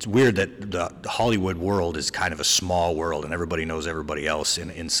 And it's weird that the Hollywood world is kind of a small world and everybody knows everybody else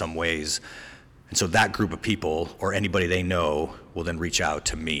in some ways. And so that group of people or anybody they know will then reach out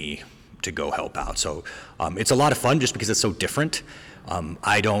to me to go help out. So it's a lot of fun just because it's so different.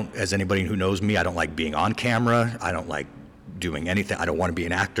 I don't, as anybody who knows me, I don't like being on camera. I don't like doing anything. I don't want to be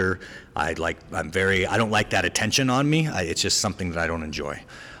an actor. I don't like that attention on me. It's just something that I don't enjoy,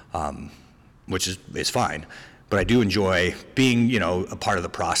 which is fine. But I do enjoy being, a part of the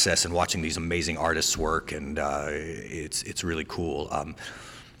process and watching these amazing artists work, and it's really cool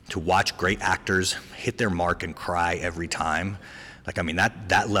to watch great actors hit their mark and cry every time.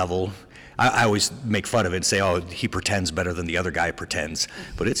 That level. I always make fun of it and say, oh, he pretends better than the other guy pretends.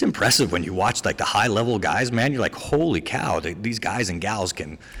 But it's impressive when you watch the high level guys, man. You're like, holy cow, these guys and gals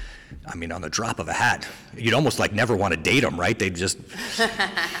can, on the drop of a hat. You'd almost never want to date them, right? They just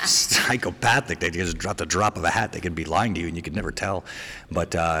psychopathic. They just drop the drop of a hat. They could be lying to you and you could never tell.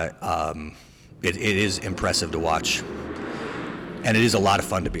 But it is impressive to watch. And it is a lot of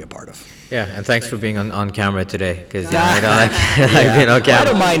fun to be a part of. Yeah, and thanks for being on camera today, because I don't like being on camera. I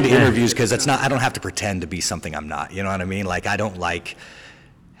don't mind the interviews because I don't have to pretend to be something I'm not. You know what I mean? I don't like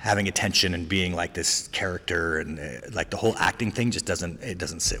having attention and being this character, and the whole acting thing just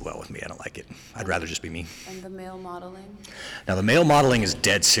doesn't sit well with me. I don't like it. I'd rather just be me. And the male modeling? Now the male modeling is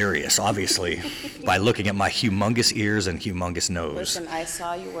dead serious, obviously, by looking at my humongous ears and humongous nose. Listen, I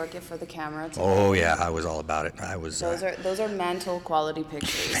saw you working for the camera today. Oh yeah, I was all about it. Those are mantle quality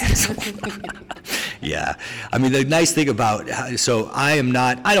pictures. Yeah, the nice thing about,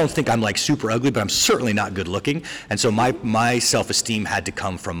 I don't think I'm super ugly, but I'm certainly not good looking, and so my self-esteem had to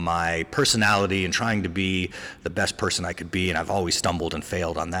come from my personality and trying to be the best person I could be, and I've always stumbled and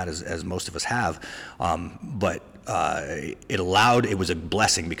failed on that, as most of us have, but it was a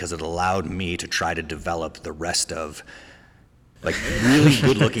blessing because it allowed me to try to develop the rest of, really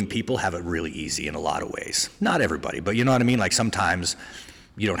good looking people have it really easy in a lot of ways. Not everybody, but you know what I mean? Sometimes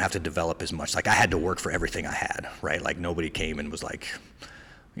you don't have to develop as much. I had to work for everything I had, right? Nobody came and was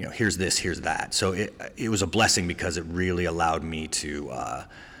here's this, here's that. So it was a blessing because it really allowed me to,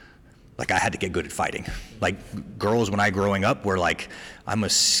 I had to get good at fighting. Girls when I growing up were I'm a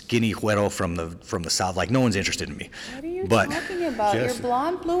skinny güero from the South. No one's interested in me. What are you talking about? Your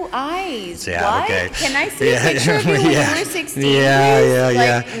blonde blue eyes. Yeah, what? okay. Can I see a picture of you when you were 16?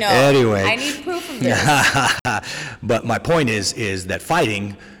 Yeah. No. Anyway. I need proof of this. But my point is that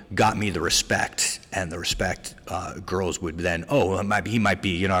fighting got me the respect, and the respect girls would then, he might be,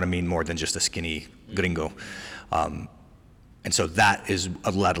 you know what I mean, more than just a skinny gringo. And so that is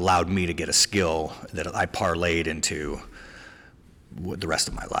what allowed me to get a skill that I parlayed into the rest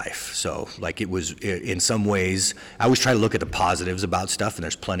of my life. So it was, in some ways, I always try to look at the positives about stuff, and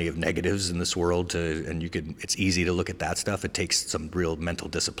there's plenty of negatives in this world it's easy to look at that stuff. It takes some real mental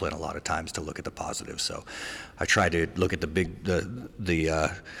discipline a lot of times to look at the positives. So I try to look at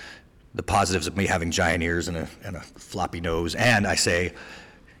the positives of me having giant ears and a floppy nose, and I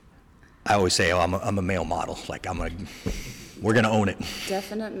always say, I'm a male model. We're gonna own it.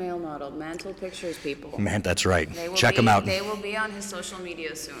 Definite male model. Mantle pictures, people. Man, that's right. Check them out. They will be on his social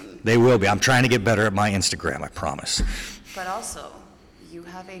media soon. They will be. I'm trying to get better at my Instagram, I promise. But also, you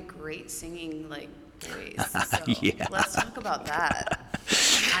have a great singing voice. So Yeah. Let's talk about that.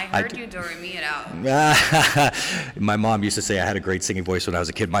 I heard you do-re-mi it out. My mom used to say I had a great singing voice when I was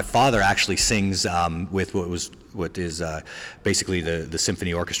a kid. My father actually sings with what is basically the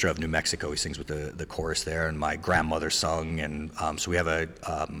Symphony Orchestra of New Mexico. He sings with the chorus there, and my grandmother sung, and so we have a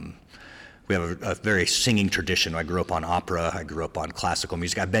very singing tradition. I grew up on opera. I grew up on classical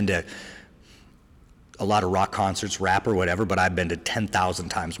music. I've been to a lot of rock concerts, rap or whatever, but I've been to 10,000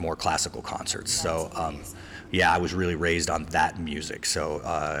 times more classical concerts. That's so yeah, I was really raised on that music. So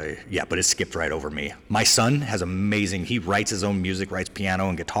but it skipped right over me. My son has he writes his own music, writes piano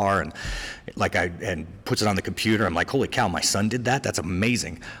and guitar, and and puts it on the computer. I'm like, holy cow, my son did that? That's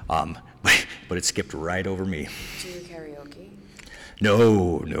amazing. But it skipped right over me. Do you karaoke?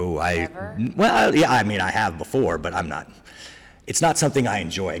 No, Never? Well, yeah, I have before, but I'm not. It's not something I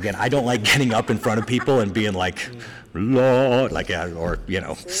enjoy. Again, I don't like getting up in front of people and being Lord, or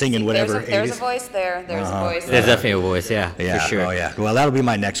singing whatever. There's a voice there. There's a voice there. There's definitely a voice, yeah, for sure. Oh yeah. Well, that'll be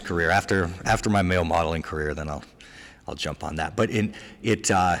my next career after my male modeling career. Then I'll jump on that. But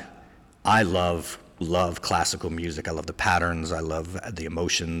I love classical music. I love the patterns. I love the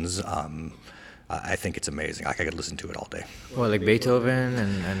emotions. I think it's amazing. I could listen to it all day. Well, Beethoven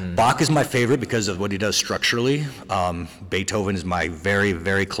and Bach is my favorite because of what he does structurally. Beethoven is my very,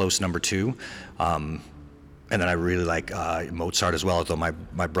 very close number 2. And then I really like Mozart as well, although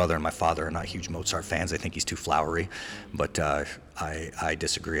my brother and my father are not huge Mozart fans. They think he's too flowery. But I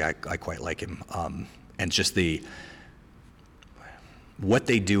disagree. I quite like him. And just what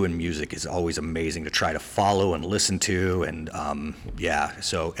they do in music is always amazing to try to follow and listen to. And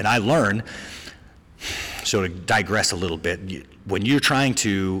and I learn. So to digress a little bit, when you're trying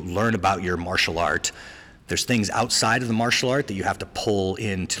to learn about your martial art, there's things outside of the martial art that you have to pull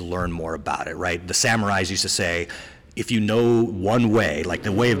in to learn more about it, right? The samurais used to say, if you know one way, like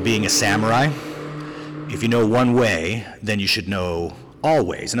the way of being a samurai, if you know one way, then you should know all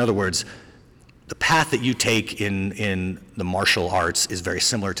ways. In other words, the path that you take in the martial arts is very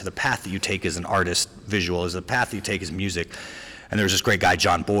similar to the path that you take as an artist visual, as the path that you take as music. And there's this great guy,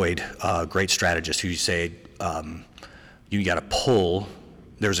 John Boyd, a great strategist, who say, you got to pull.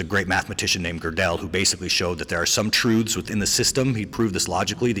 There's a great mathematician named Gödel who basically showed that there are some truths within the system, he proved this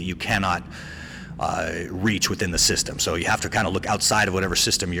logically, that you cannot reach within the system. So you have to kind of look outside of whatever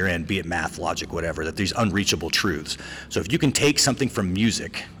system you're in, be it math, logic, whatever, that these unreachable truths. So if you can take something from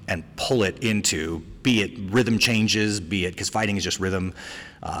music and pull it into, be it rhythm changes, be it, because fighting is just rhythm.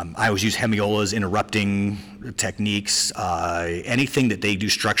 I always use hemiolas, interrupting techniques, anything that they do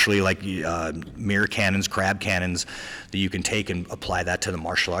structurally, like mirror cannons, crab cannons, that you can take and apply that to the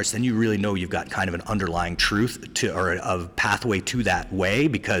martial arts, then you really know you've got kind of an underlying truth to, or a pathway to that way,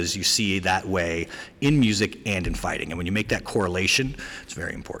 because you see that way in music and in fighting. And when you make that correlation, it's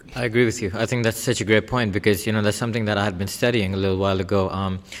very important. I agree with you. I think that's such a great point, because, that's something that I had been studying a little while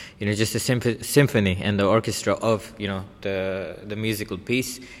ago. Just the symphony and the orchestra of, the musical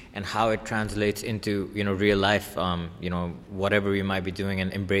piece, and how it translates into, real life, whatever we might be doing,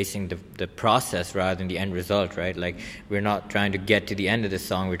 and embracing the process rather than the end result, right? Like, we're not trying to get to the end of the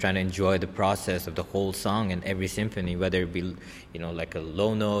song, we're trying to enjoy the process of the whole song and every symphony, whether it be, like a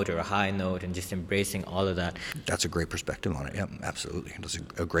low note or a high note, and just embracing all of that. That's a great perspective on it. Yeah, absolutely. That's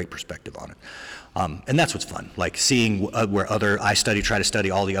a great perspective on it. And that's what's fun, like seeing where I try to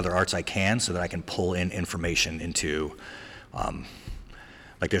study all the other arts I can, so that I can pull in information into,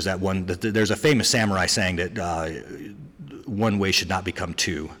 like there's a famous samurai saying that one way should not become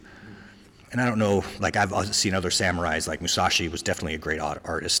two. And I don't know, like I've seen other samurais, like Musashi was definitely a great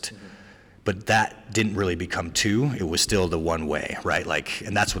artist, but that didn't really become two. It was still the one way, right? Like,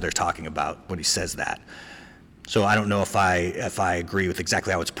 and that's what they're talking about when he says that. So I don't know if I agree with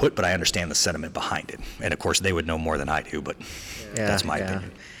exactly how it's put, but I understand the sentiment behind it. And of course, they would know more than I do, but that's my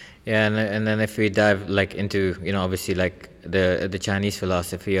opinion. Yeah, and then if we dive like into, obviously like the Chinese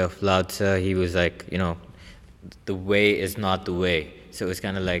philosophy of Lao Tzu, he was like, the way is not the way. So it's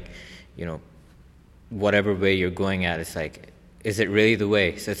kind of like, whatever way you're going at, it's like, is it really the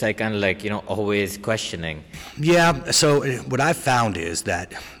way? So it's like kind of like, always questioning. Yeah, so what I've found is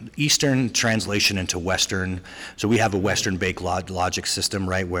that Eastern translation into Western, so we have a Western-baked logic system,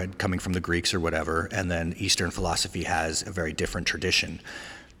 right, where coming from the Greeks or whatever, and then Eastern philosophy has a very different tradition.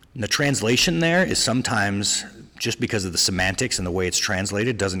 And the translation there is sometimes, just because of the semantics and the way it's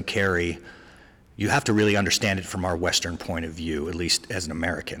translated, doesn't carry. You have to really understand it from our Western point of view, at least as an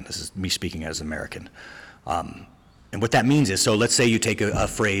American. This is me speaking as an American. And what that means is, so let's say you take a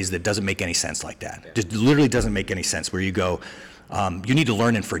phrase that doesn't make any sense like that. Just literally doesn't make any sense, where you go, you need to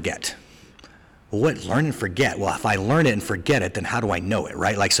learn and forget. Well, what, learn and forget? Well, if I learn it and forget it, then how do I know it,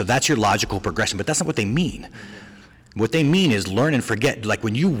 right? Like, so that's your logical progression, but that's not what they mean. What they mean is learn and forget. Like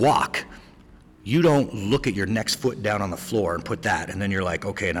when you walk, you don't look at your next foot down on the floor and put that, and then you're like,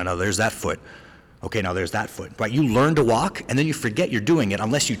 okay, now there's that foot. Okay, now there's that foot, right? You learn to walk, and then you forget you're doing it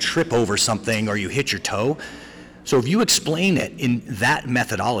unless you trip over something or you hit your toe. So if you explain it in that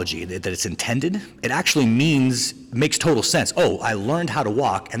methodology that it's intended, it actually makes total sense. Oh, I learned how to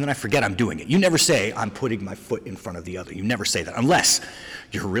walk, and then I forget I'm doing it. You never say, I'm putting my foot in front of the other. You never say that, unless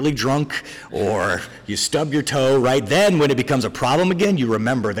you're really drunk or you stub your toe, right? Then when it becomes a problem again, you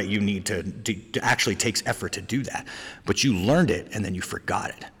remember that you need to actually takes effort to do that. But you learned it, and then you forgot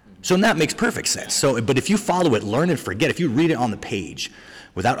it. So that makes perfect sense. So, but if you follow it, learn and forget, if you read it on the page,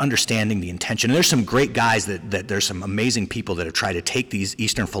 without understanding the intention. And there's some great guys that there's some amazing people that have tried to take these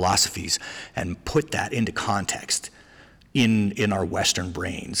Eastern philosophies and put that into context in our Western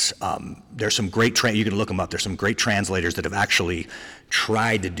brains. There's some great, you can look them up, there's some great translators that have actually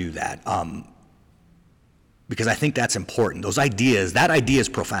tried to do that. Because I think that's important. That idea is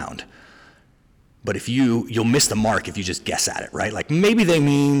profound. But if you'll miss the mark if you just guess at it, right? Like maybe they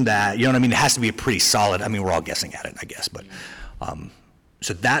mean that, you know what I mean? It has to be a pretty solid, we're all guessing at it, I guess, but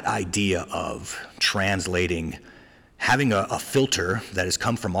so that idea of translating, having a filter that has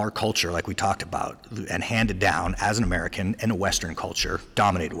come from our culture, like we talked about, and handed down as an American in a Western culture,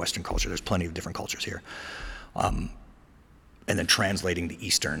 dominated Western culture, there's plenty of different cultures here, and then translating the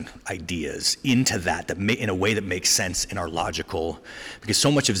Eastern ideas into that in a way that makes sense in our logical, because so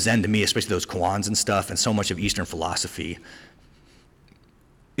much of Zen to me, especially those koans and stuff, and so much of Eastern philosophy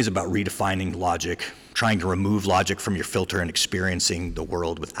is about redefining logic, trying to remove logic from your filter and experiencing the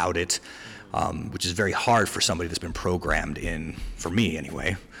world without it. which is very hard for somebody that's been programmed in, for me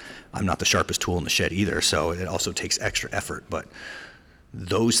anyway. I'm not the sharpest tool in the shed either, so it also takes extra effort. But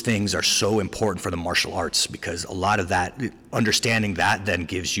those things are so important for the martial arts, because a lot of that, understanding that then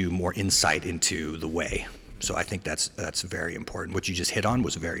gives you more insight into the way. So I think that's very important. What you just hit on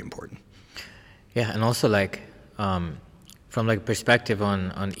was very important. Yeah, and also like from like perspective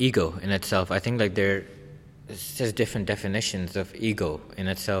on ego in itself, I think like there's just different definitions of ego in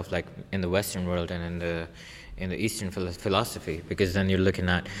itself, like in the Western world and in the Eastern philosophy, because then you're looking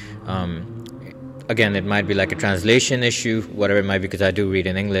at again, it might be like a translation issue, whatever it might be, because I do read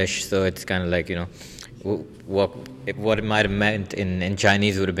in English, so it's kind of like, you know, what it might have meant in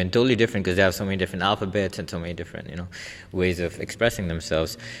Chinese would have been totally different, because they have so many different alphabets and so many different, you know, ways of expressing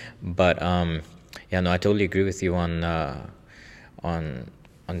themselves. But yeah, no, I totally agree with you on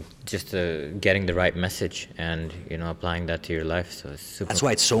just getting the right message and, you know, applying that to your life. So it's super. That's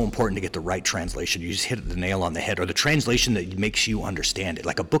why it's so important to get the right translation. You just hit the nail on the head, or the translation that makes you understand it.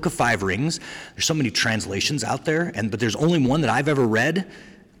 Like a Book of Five Rings, there's so many translations out there, but there's only one that I've ever read,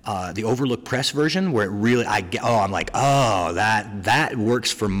 the Overlook Press version, where it really, I'm like, that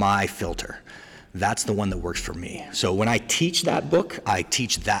works for my filter. That's the one that works for me. So when I teach that book, I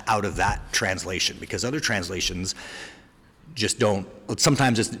teach that out of that translation, because other translations just don't.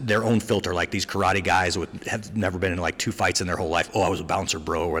 Sometimes it's their own filter, like these karate guys have never been in like 2 fights in their whole life. Oh, I was a bouncer,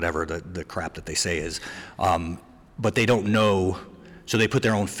 bro, or whatever the crap that they say is. But they don't know, so they put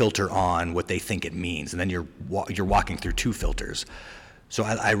their own filter on what they think it means, and then you're walking through 2 filters. So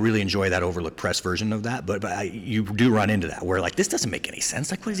I really enjoy that Overlook Press version of that, but you do run into that where like, this doesn't make any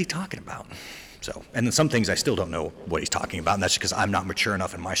sense. Like, what is he talking about? So, and then some things I still don't know what he's talking about, and that's because I'm not mature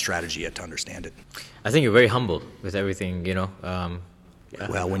enough in my strategy yet to understand it. I think you're very humble with everything, you know. Yeah.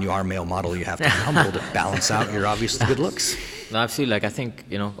 Well, when you are a male model, you have to be humble to balance out your obviously good looks. No, absolutely. Like, I think,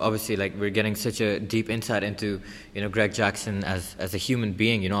 you know, obviously, like, we're getting such a deep insight into, you know, Greg Jackson as a human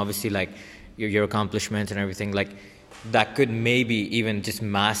being. You know, obviously, like, your accomplishments and everything, like, that could maybe even just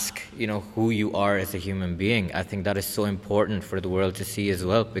mask, you know, who you are as a human being. I think that is so important for the world to see as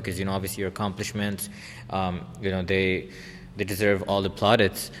well, because, you know, obviously your accomplishments, you know, they deserve all the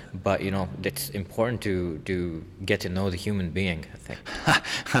plaudits, but, you know, it's important to get to know the human being, I think.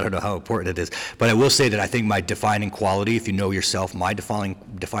 I don't know how important it is, but I will say that I think my defining quality, if you know yourself, my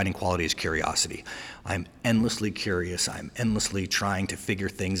defining quality is curiosity. I'm endlessly curious. I'm endlessly trying to figure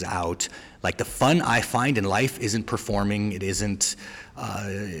things out. Like, the fun I find in life isn't performing. It isn't,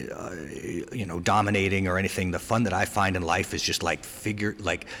 you know, dominating or anything. The fun that I find in life is just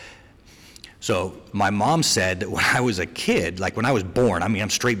so my mom said that when I was a kid, like when I was born, I mean, I'm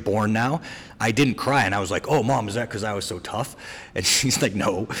straight born now, I didn't cry. And I was like, oh, Mom, is that because I was so tough? And she's like,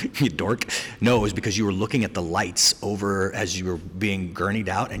 no, you dork. No, it was because you were looking at the lights over as you were being gurneyed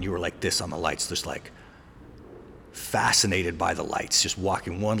out, and you were like this on the lights, just like fascinated by the lights, just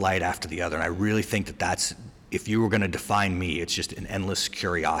walking one light after the other. And I really think that that's, if you were going to define me, it's just an endless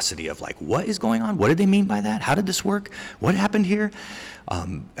curiosity of like, what is going on? What did they mean by that? How did this work? What happened here?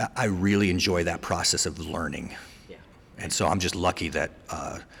 I really enjoy that process of learning. Yeah. And so I'm just lucky that,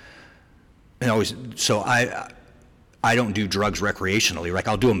 I don't do drugs recreationally. Like,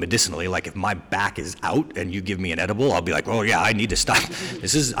 I'll do them medicinally. Like, if my back is out and you give me an edible, I'll be like, oh yeah, I need to stop.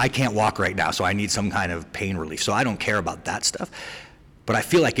 I can't walk right now, so I need some kind of pain relief. So I don't care about that stuff. But I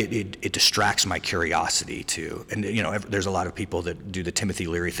feel like it distracts my curiosity too. And, you know, there's a lot of people that do the Timothy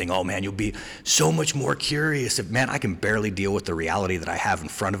Leary thing. Oh man, you'll be so much more curious. Man, I can barely deal with the reality that I have in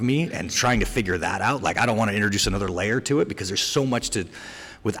front of me, and trying to figure that out. Like, I don't want to introduce another layer to it, because there's so much to,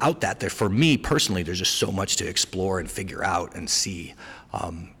 without that, there, for me personally, there's just so much to explore and figure out and see.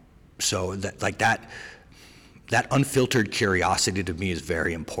 So that, like, that unfiltered curiosity to me is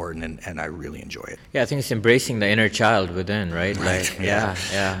very important, and I really enjoy it. Yeah, I think it's embracing the inner child within, right? Right. Like, yeah.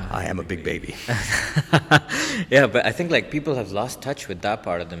 I am a big baby. Yeah, but I think like people have lost touch with that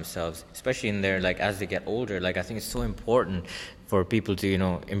part of themselves, especially in their, like, as they get older. Like, I think it's so important for people to, you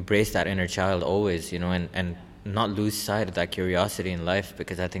know, embrace that inner child always, you know, and not lose sight of that curiosity in life,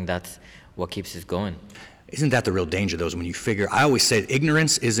 because I think that's what keeps us going. Isn't that the real danger, though, is when you figure, I always say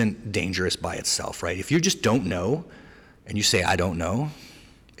ignorance isn't dangerous by itself, right? If you just don't know, and you say, I don't know,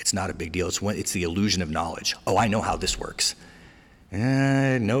 it's not a big deal. It's the illusion of knowledge. Oh, I know how this works.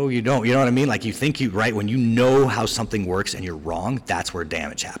 No, you don't. You know what I mean? Like, you think right, when you know how something works and you're wrong, that's where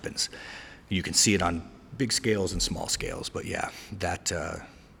damage happens. You can see it on big scales and small scales, but yeah, that,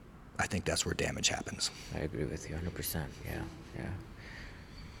 I think that's where damage happens. I agree with you 100%, yeah.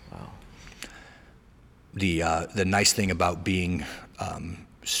 Wow. The nice thing about being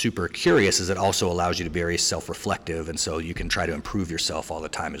super curious is it also allows you to be very self-reflective, and so you can try to improve yourself all the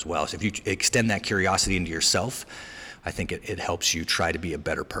time as well. So if you extend that curiosity into yourself, I think it helps you try to be a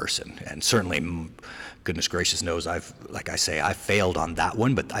better person. And certainly, goodness gracious knows, I failed on that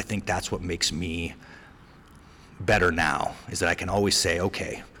one, but I think that's what makes me better now, is that I can always say,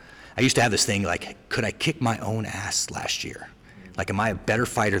 okay, I used to have this thing like, could I kick my own ass last year? Like, am I a better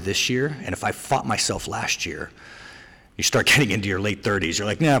fighter this year? And if I fought myself last year, you start getting into your late 30s, you're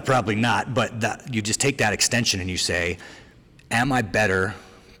like, no, probably not. But you just take that extension and you say, am I a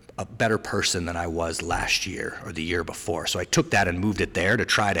better person than I was last year or the year before? So I took that and moved it there to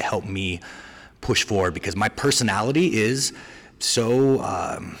try to help me push forward, because my personality is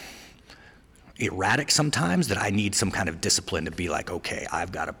so erratic sometimes that I need some kind of discipline to be like, okay,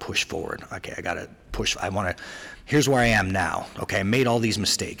 I've got to push forward. Okay, I got to push. Here's where I am now. Okay, I made all these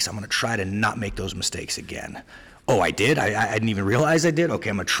mistakes. I'm going to try to not make those mistakes again. Oh, I did? I didn't even realize I did? Okay,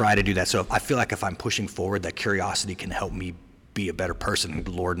 I'm going to try to do that. So I feel like if I'm pushing forward, that curiosity can help me be a better person.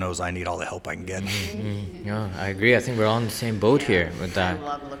 Lord knows I need all the help I can get. Mm-hmm. Yeah, I agree. I think we're all on the same boat here with that. I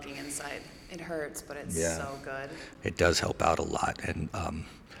love looking inside. It hurts, but it's so good. It does help out a lot. And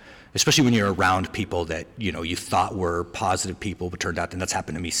especially when you're around people that, you thought were positive people, but turned out, and that's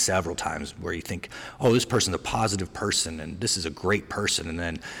happened to me several times, where you think, oh, this person's a positive person, and this is a great person, and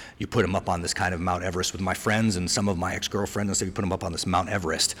then you put them up on this kind of Mount Everest with my friends and some of my ex-girlfriends, and so you put them up on this Mount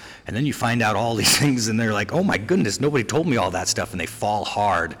Everest, and then you find out all these things, and they're like, oh my goodness, nobody told me all that stuff, and they fall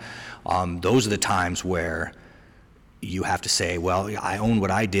hard. Those are the times where you have to say, well, I own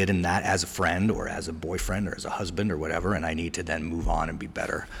what I did in that as a friend or as a boyfriend or as a husband or whatever, and I need to then move on and be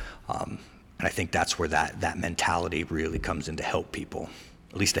better. And I think that's where that mentality really comes in to help people.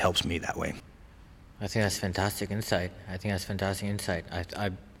 At least it helps me that way. I think that's fantastic insight.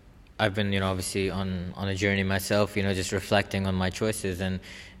 I've been, obviously on a journey myself, just reflecting on my choices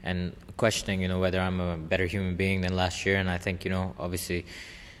and questioning, whether I'm a better human being than last year. And I think, obviously,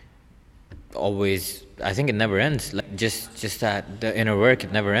 always, I think it never ends. Like just that the inner work,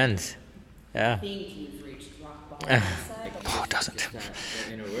 it never ends. Yeah. I think you've reached rock bottom. Oh, it doesn't.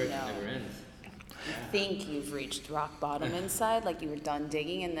 The inner work, it never ends. I think you've reached rock bottom inside, like you were done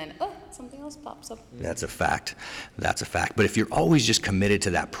digging, and then something else pops up. That's a fact. But if you're always just committed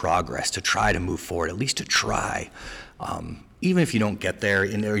to that progress, to try to move forward, at least to try, even if you don't get there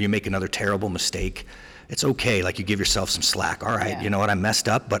or you make another terrible mistake, it's okay. Like, you give yourself some slack. All right, you know what, I messed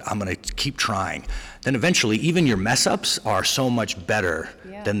up, but I'm going to keep trying. Then eventually, even your mess ups are so much better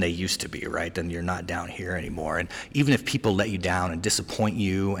than they used to be, right? Then you're not down here anymore. And even if people let you down and disappoint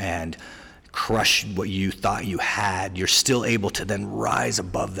you and crush what you thought you had, you're still able to then rise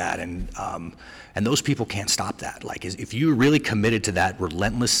above that. And those people can't stop that. Like, if you're really committed to that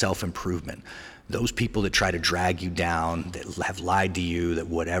relentless self-improvement, those people that try to drag you down, that have lied to you, that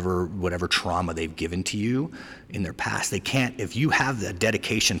whatever trauma they've given to you in their past, they can't, if you have the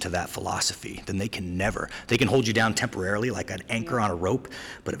dedication to that philosophy, then they can hold you down temporarily like an anchor on a rope,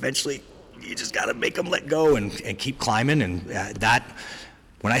 but eventually you just got to make them let go and keep climbing. And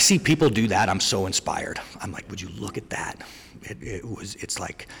when I see people do that, I'm so inspired. I'm like, would you look at that? It's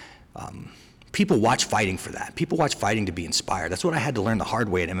like, people watch fighting for that. People watch fighting to be inspired. That's what I had to learn the hard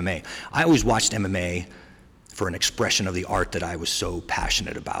way at MMA. I always watched MMA for an expression of the art that I was so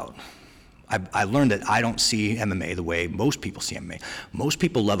passionate about. I learned that I don't see MMA the way most people see MMA. Most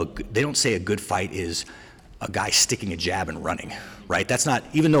people they don't say a good fight is a guy sticking a jab and running, right? That's not,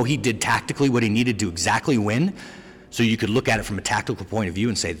 even though he did tactically what he needed to exactly win, so you could look at it from a tactical point of view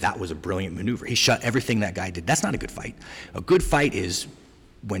and say that was a brilliant maneuver. He shut everything that guy did. That's not a good fight. A good fight is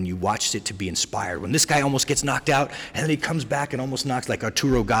when you watched it to be inspired. When this guy almost gets knocked out, and then he comes back and almost knocks, like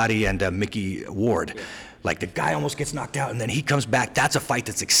Arturo Gatti and Mickey Ward. Yeah. Like, the guy almost gets knocked out, and then he comes back. That's a fight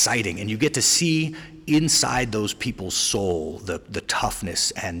that's exciting, and you get to see inside those people's soul the toughness,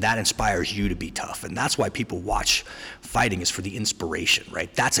 and that inspires you to be tough. And that's why people watch fighting, is for the inspiration,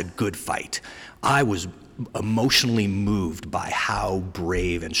 right? That's a good fight. I was emotionally moved by how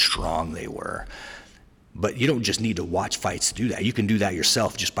brave and strong they were. But you don't just need to watch fights to do that. You can do that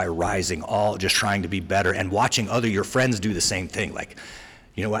yourself just by rising, just trying to be better, and watching your friends do the same thing. Like,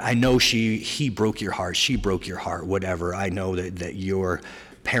 you know what, I know he broke your heart, she broke your heart, whatever. I know that your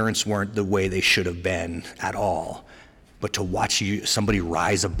parents weren't the way they should have been at all. But to watch somebody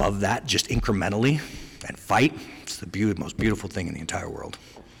rise above that just incrementally and fight, it's the most beautiful thing in the entire world.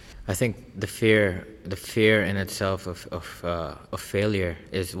 I think the fear in itself of failure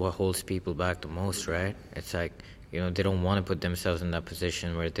is what holds people back the most, right? It's like, they don't want to put themselves in that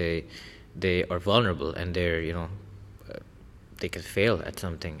position where they are vulnerable and they're, they could fail at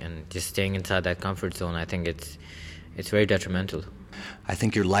something, and just staying inside that comfort zone, I think it's very detrimental. I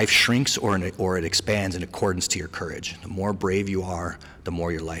think your life shrinks or it expands in accordance to your courage. The more brave you are, the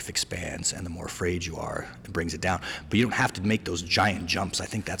more your life expands, and the more afraid you are, it brings it down. But you don't have to make those giant jumps. I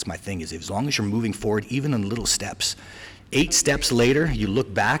think that's my thing, is as long as you're moving forward, even in little steps. 8 steps later, you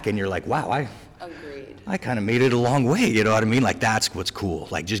look back and you're like, wow, I kind of made it a long way, you know what I mean? Like, that's what's cool.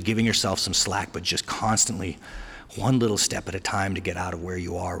 Like, just giving yourself some slack, but just constantly one little step at a time to get out of where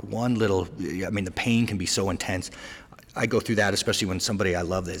you are. The pain can be so intense. I go through that, especially when somebody I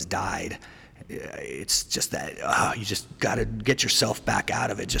love has died. It's just that you just got to get yourself back out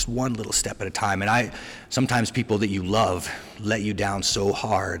of it, just one little step at a time. And sometimes people that you love let you down so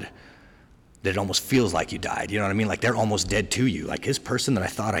hard that it almost feels like you died. You know what I mean? Like, they're almost dead to you. Like, this person that I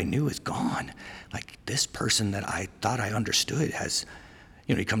thought I knew is gone. Like, this person that I thought I understood has,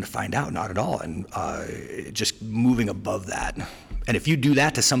 you come to find out, not at all. And just moving above that. And if you do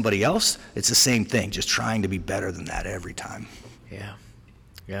that to somebody else, it's the same thing, just trying to be better than that every time. Yeah,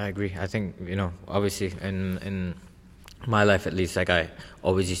 I agree. I think, obviously in my life at least, like, I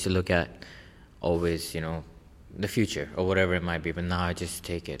always used to look at the future or whatever it might be, but now I just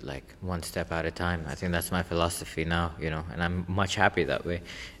take it like one step at a time. I think that's my philosophy now, and I'm much happier that way.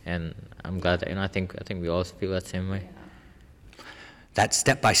 And I'm glad that, I think we all feel that same way. That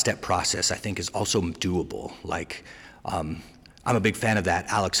step-by-step process, I think, is also doable. Like, I'm a big fan of that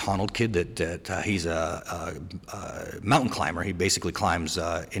Alex Honnold kid that he's a mountain climber. He basically climbs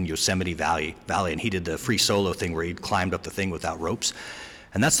in Yosemite Valley, and he did the free solo thing where he climbed up the thing without ropes.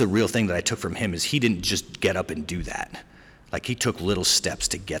 And that's the real thing that I took from him, is he didn't just get up and do that. Like, he took little steps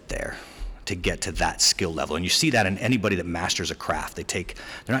to get there, to get to that skill level. And you see that in anybody that masters a craft. They're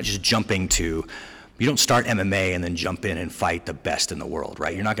not just jumping to, you don't start MMA and then jump in and fight the best in the world,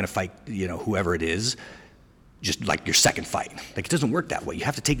 right? You're not going to fight, whoever it is, just like your second fight. Like, it doesn't work that way. You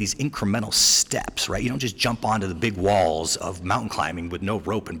have to take these incremental steps, right? You don't just jump onto the big walls of mountain climbing with no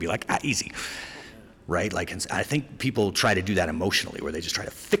rope and be like, easy, right? Like, I think people try to do that emotionally, where they just try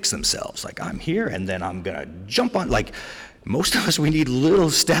to fix themselves. Like, I'm here and then I'm gonna jump on. Like, most of us, we need little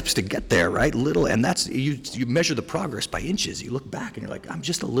steps to get there, right? And that's, you measure the progress by inches. You look back and you're like, I'm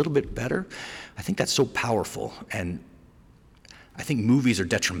just a little bit better. I think that's so powerful. And I think movies are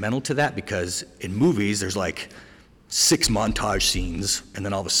detrimental to that, because in movies there's like 6 montage scenes and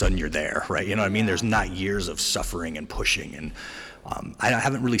then all of a sudden you're there, right? You know what I mean? There's not years of suffering and pushing, and I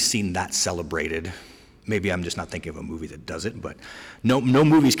haven't really seen that celebrated. Maybe I'm just not thinking of a movie that does it, but no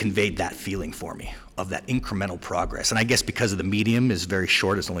movies conveyed that feeling for me of that incremental progress. And I guess because of the medium is very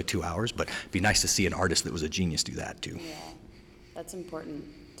short, it's only 2 hours, but it'd be nice to see an artist that was a genius do that too. Yeah, that's important,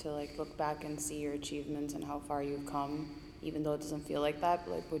 to like look back and see your achievements and how far you've come, even though it doesn't feel like that.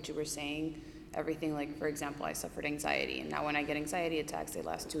 But like what you were saying, everything, like, for example, I suffered anxiety, and now when I get anxiety attacks, they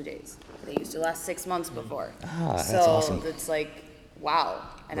last 2 days. They used to last 6 months before. That's awesome. So it's like, wow.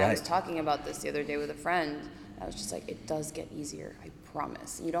 And Right. I was talking about this the other day with a friend. I was just like, it does get easier, I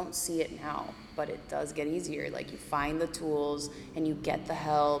promise. You don't see it now, but it does get easier. Like, you find the tools and you get the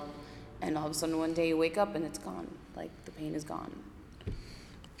help, and all of a sudden one day you wake up and it's gone. Like, the pain is gone.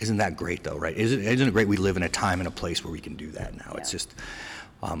 Isn't that great though, right? Isn't it great we live in a time and a place where we can do that now? Yeah. It's just,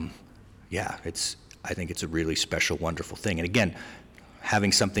 I think it's a really special, wonderful thing. And again,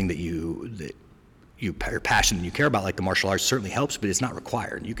 having something that you're passionate and you care about, like the martial arts, certainly helps, but it's not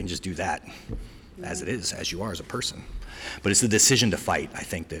required. You can just do that as it is, as you are as a person. But it's the decision to fight, I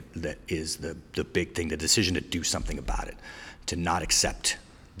think, that is the big thing, the decision to do something about it, to not accept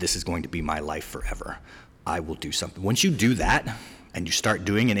this is going to be my life forever. I will do something. Once you do that and you start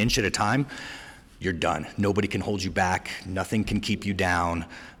doing an inch at a time, you're done. Nobody can hold you back. Nothing can keep you down.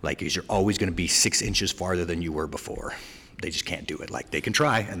 Like, you're always going to be 6 inches farther than you were before. They just can't do it. Like, they can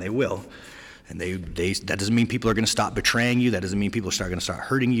try, and they will. And that doesn't mean people are going to stop betraying you. That doesn't mean people are going to start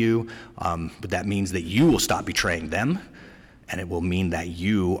hurting you. But that means that you will stop betraying them, and it will mean that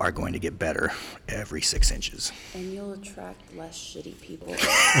you are going to get better every 6 inches. And you'll attract less shitty people.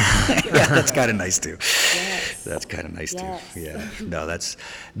 Yeah, that's kind of nice too. Yes. That's kind of nice Yes. too. Yeah. No, that's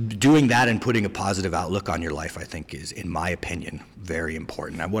doing that and putting a positive outlook on your life, I think, is, in my opinion, very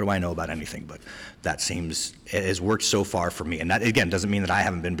important. Now, what do I know about anything? But that it has worked so far for me. And that, again, doesn't mean that I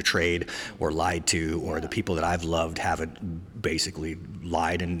haven't been betrayed or lied to, or the people that I've loved haven't basically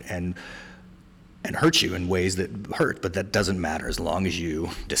lied and hurt you in ways that hurt, but that doesn't matter as long as you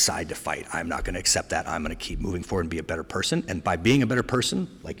decide to fight. I'm not going to accept that. I'm going to keep moving forward and be a better person. And by being a better person,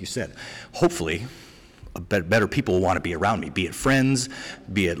 like you said, hopefully better people will want to be around me, be it friends,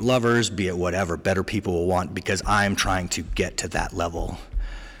 be it lovers, be it whatever. Better people will want, because I'm trying to get to that level.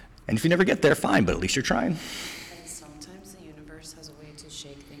 And if you never get there, fine, but at least you're trying. And sometimes the universe has a way to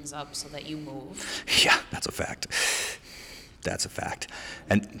shake things up so that you move. Yeah, that's a fact. That's a fact.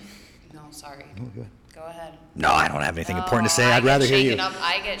 And No, sorry. good. Go ahead. No, I don't have anything important to say. I'd rather hear you.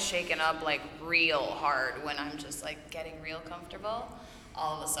 I get shaken up like real hard when I'm just like getting real comfortable.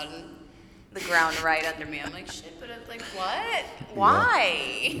 All of a sudden, the ground right under me. I'm like, shit, but I'm like, what?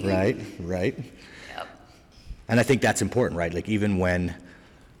 Why? Yeah. Right. Yep. And I think that's important, right? Like even when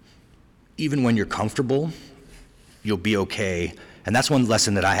you're comfortable, you'll be okay. And that's one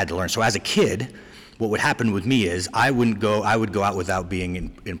lesson that I had to learn. So as a kid, what would happen with me is I would go out without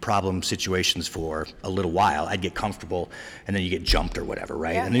being in problem situations for a little while. I'd get comfortable, and then you get jumped or whatever,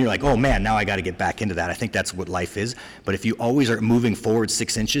 right? Yeah. And then you're like, oh man, now I got to get back into that. I think that's what life is. But if you always are moving forward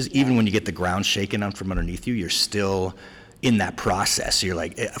 6 inches, even when you get the ground shaken out from underneath you, you're still in that process. So you're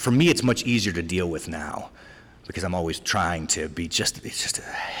like, for me, it's much easier to deal with now because I'm always trying to be just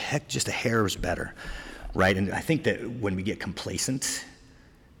a hair is better, right? And I think that when we get complacent,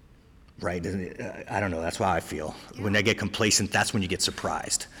 right? I don't know. That's how I feel. Yeah. When I get complacent, that's when you get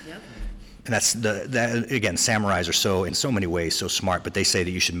surprised. Yep. And that's again, samurais are in so many ways so smart, but they say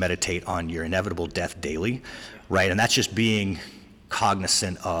that you should meditate on your inevitable death daily, right? And that's just being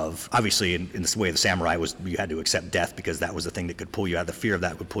cognizant of, obviously in the way the samurai was, you had to accept death because that was the thing that could pull you out, the fear of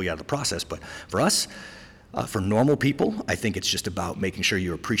that would pull you out of the process. But for us, for normal people, I think it's just about making sure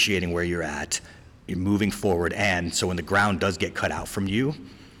you're appreciating where you're at, you're moving forward, and so when the ground does get cut out from you,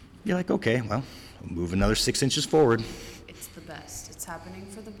 you're like, okay, well, I'll move another 6 inches forward. It's the best. It's happening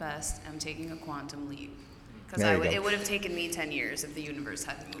for the best. I'm taking a quantum leap. Because it would have taken me 10 years if the universe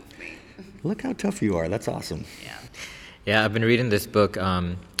hadn't moved me. Look how tough you are. That's awesome. Yeah. Yeah, I've been reading this book.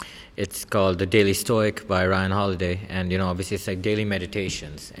 It's called The Daily Stoic by Ryan Holiday. And, obviously it's like daily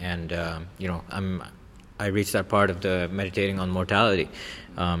meditations. And, I reached that part of the meditating on mortality.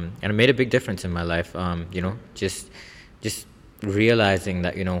 And it made a big difference in my life. Just realizing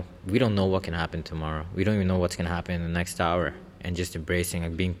that, we don't know what can happen tomorrow. We don't even know what's going to happen in the next hour. And just embracing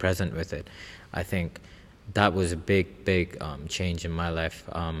and being present with it. I think that was a big change in my life.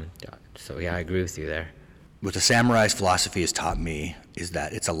 So yeah, I agree with you there. What the samurai's philosophy has taught me is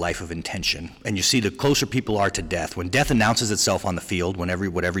that it's a life of intention. And you see, the closer people are to death, when death announces itself on the field,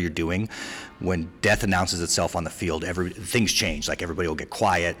 whatever you're doing, when death announces itself on the field, things change. Like everybody will get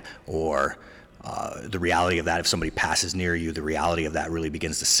quiet, or the reality of that, if somebody passes near you, the reality of that really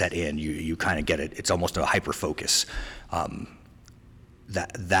begins to set in. You kind of get it. It's almost a hyper focus.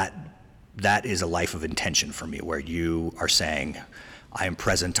 That is a life of intention for me, where you are saying, I am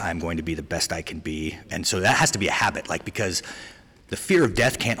present, I'm going to be the best I can be. And so that has to be a habit, because the fear of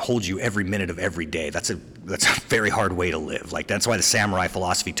death can't hold you every minute of every day. That's a very hard way to live. That's why the samurai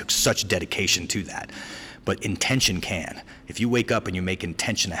philosophy took such dedication to that. But intention can. If you wake up and you make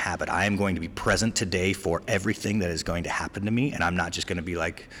intention a habit, I am going to be present today for everything that is going to happen to me, and I'm not just going to be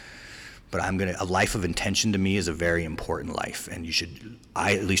a life of intention to me is a very important life, and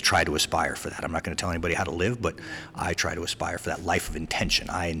I at least try to aspire for that. I'm not going to tell anybody how to live, but I try to aspire for that life of intention.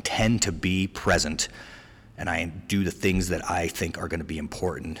 I intend to be present, and I do the things that I think are going to be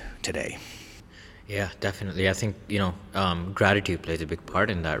important today. Yeah, definitely. I think, gratitude plays a big part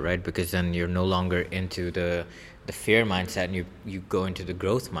in that, right? Because then you're no longer into the fear mindset, and you go into the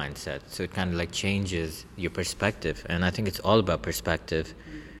growth mindset. So it kind of changes your perspective, and I think it's all about perspective.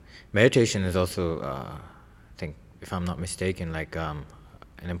 Meditation is also, I think, if I'm not mistaken, an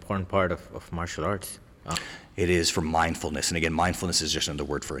important part of martial arts. It is for mindfulness. And again, mindfulness is just another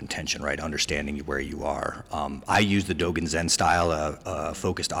word for intention, right? Understanding where you are. I use the Dogen Zen style,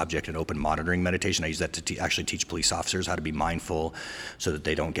 focused object and open monitoring meditation. I use that to actually teach police officers how to be mindful so that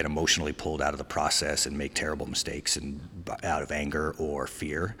they don't get emotionally pulled out of the process and make terrible mistakes out of anger or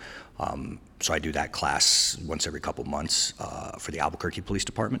fear. So I do that class once every couple months for the Albuquerque Police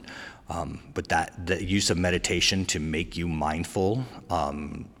Department. But the use of meditation to make you mindful,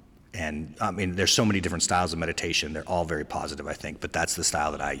 and I mean, there's so many different styles of meditation. They're all very positive, I think. But that's the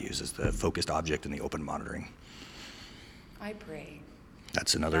style that I use, is the focused object and the open monitoring. I pray.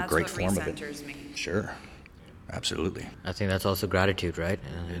 That's another great form of it. That's what recenters me. Sure, absolutely. I think that's also gratitude, right?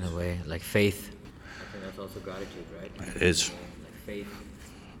 In a way, like faith. I think that's also gratitude, right? It is. Like faith.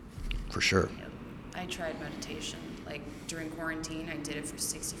 For sure. Yep. I tried meditation. During quarantine, I did it for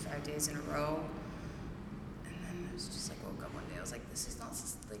 65 days in a row. And then I was just woke up one day, I was like, this is not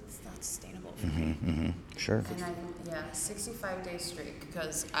sustainable for me. Mm-hmm. Sure. And 65 days straight,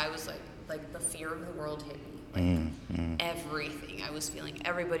 because I was the fear of the world hit me. Everything. I was feeling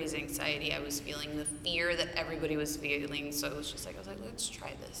everybody's anxiety. I was feeling the fear that everybody was feeling. So it was just I was like, let's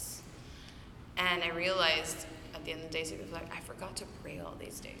try this. And I realized at the end of the day, I forgot to pray all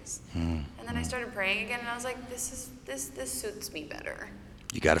these days. And then I started praying again, and I was like, this suits me better.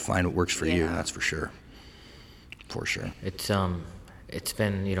 You got to find what works for you, that's for sure. For sure. It's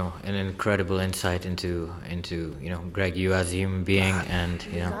been, an incredible insight into Greg, you as a human being, and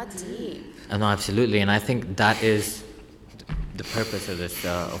Got deep. no, absolutely, and I think that is the purpose of this,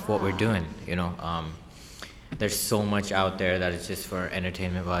 of what we're doing. There's so much out there that is just for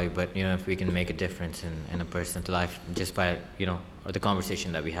entertainment value, but if we can make a difference in a person's life just by or the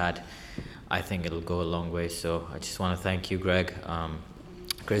conversation that we had, I think it'll go a long way. So I just want to thank you, Greg,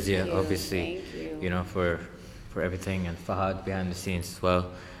 Grizia, obviously, Thank you. For everything, and Fahad behind the scenes as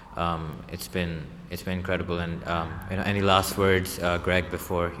well. It's been incredible, and any last words, Greg,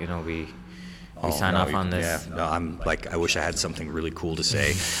 before we sign off on this? Yeah, no, I wish I had something really cool to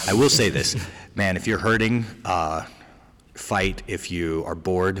say. I will say this, man, if you're hurting, fight. If you are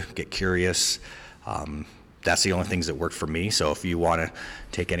bored, get curious. That's the only things that work for me. So if you want to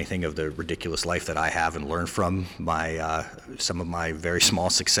take anything of the ridiculous life that I have and learn from some of my very small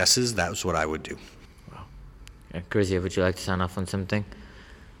successes, that's what I would do. Wow. Grizia, would you like to sign off on something?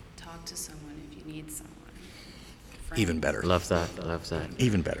 Talk to someone if you need someone. Even better. Love that.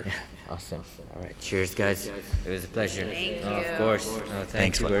 Even better. Awesome. All right. Cheers, guys. It was a pleasure. Thank Of you. course.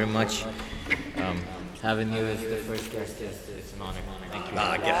 Thanks you bud. very much. Having you as the first guest is an honor. Thank you.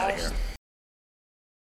 Get out of here.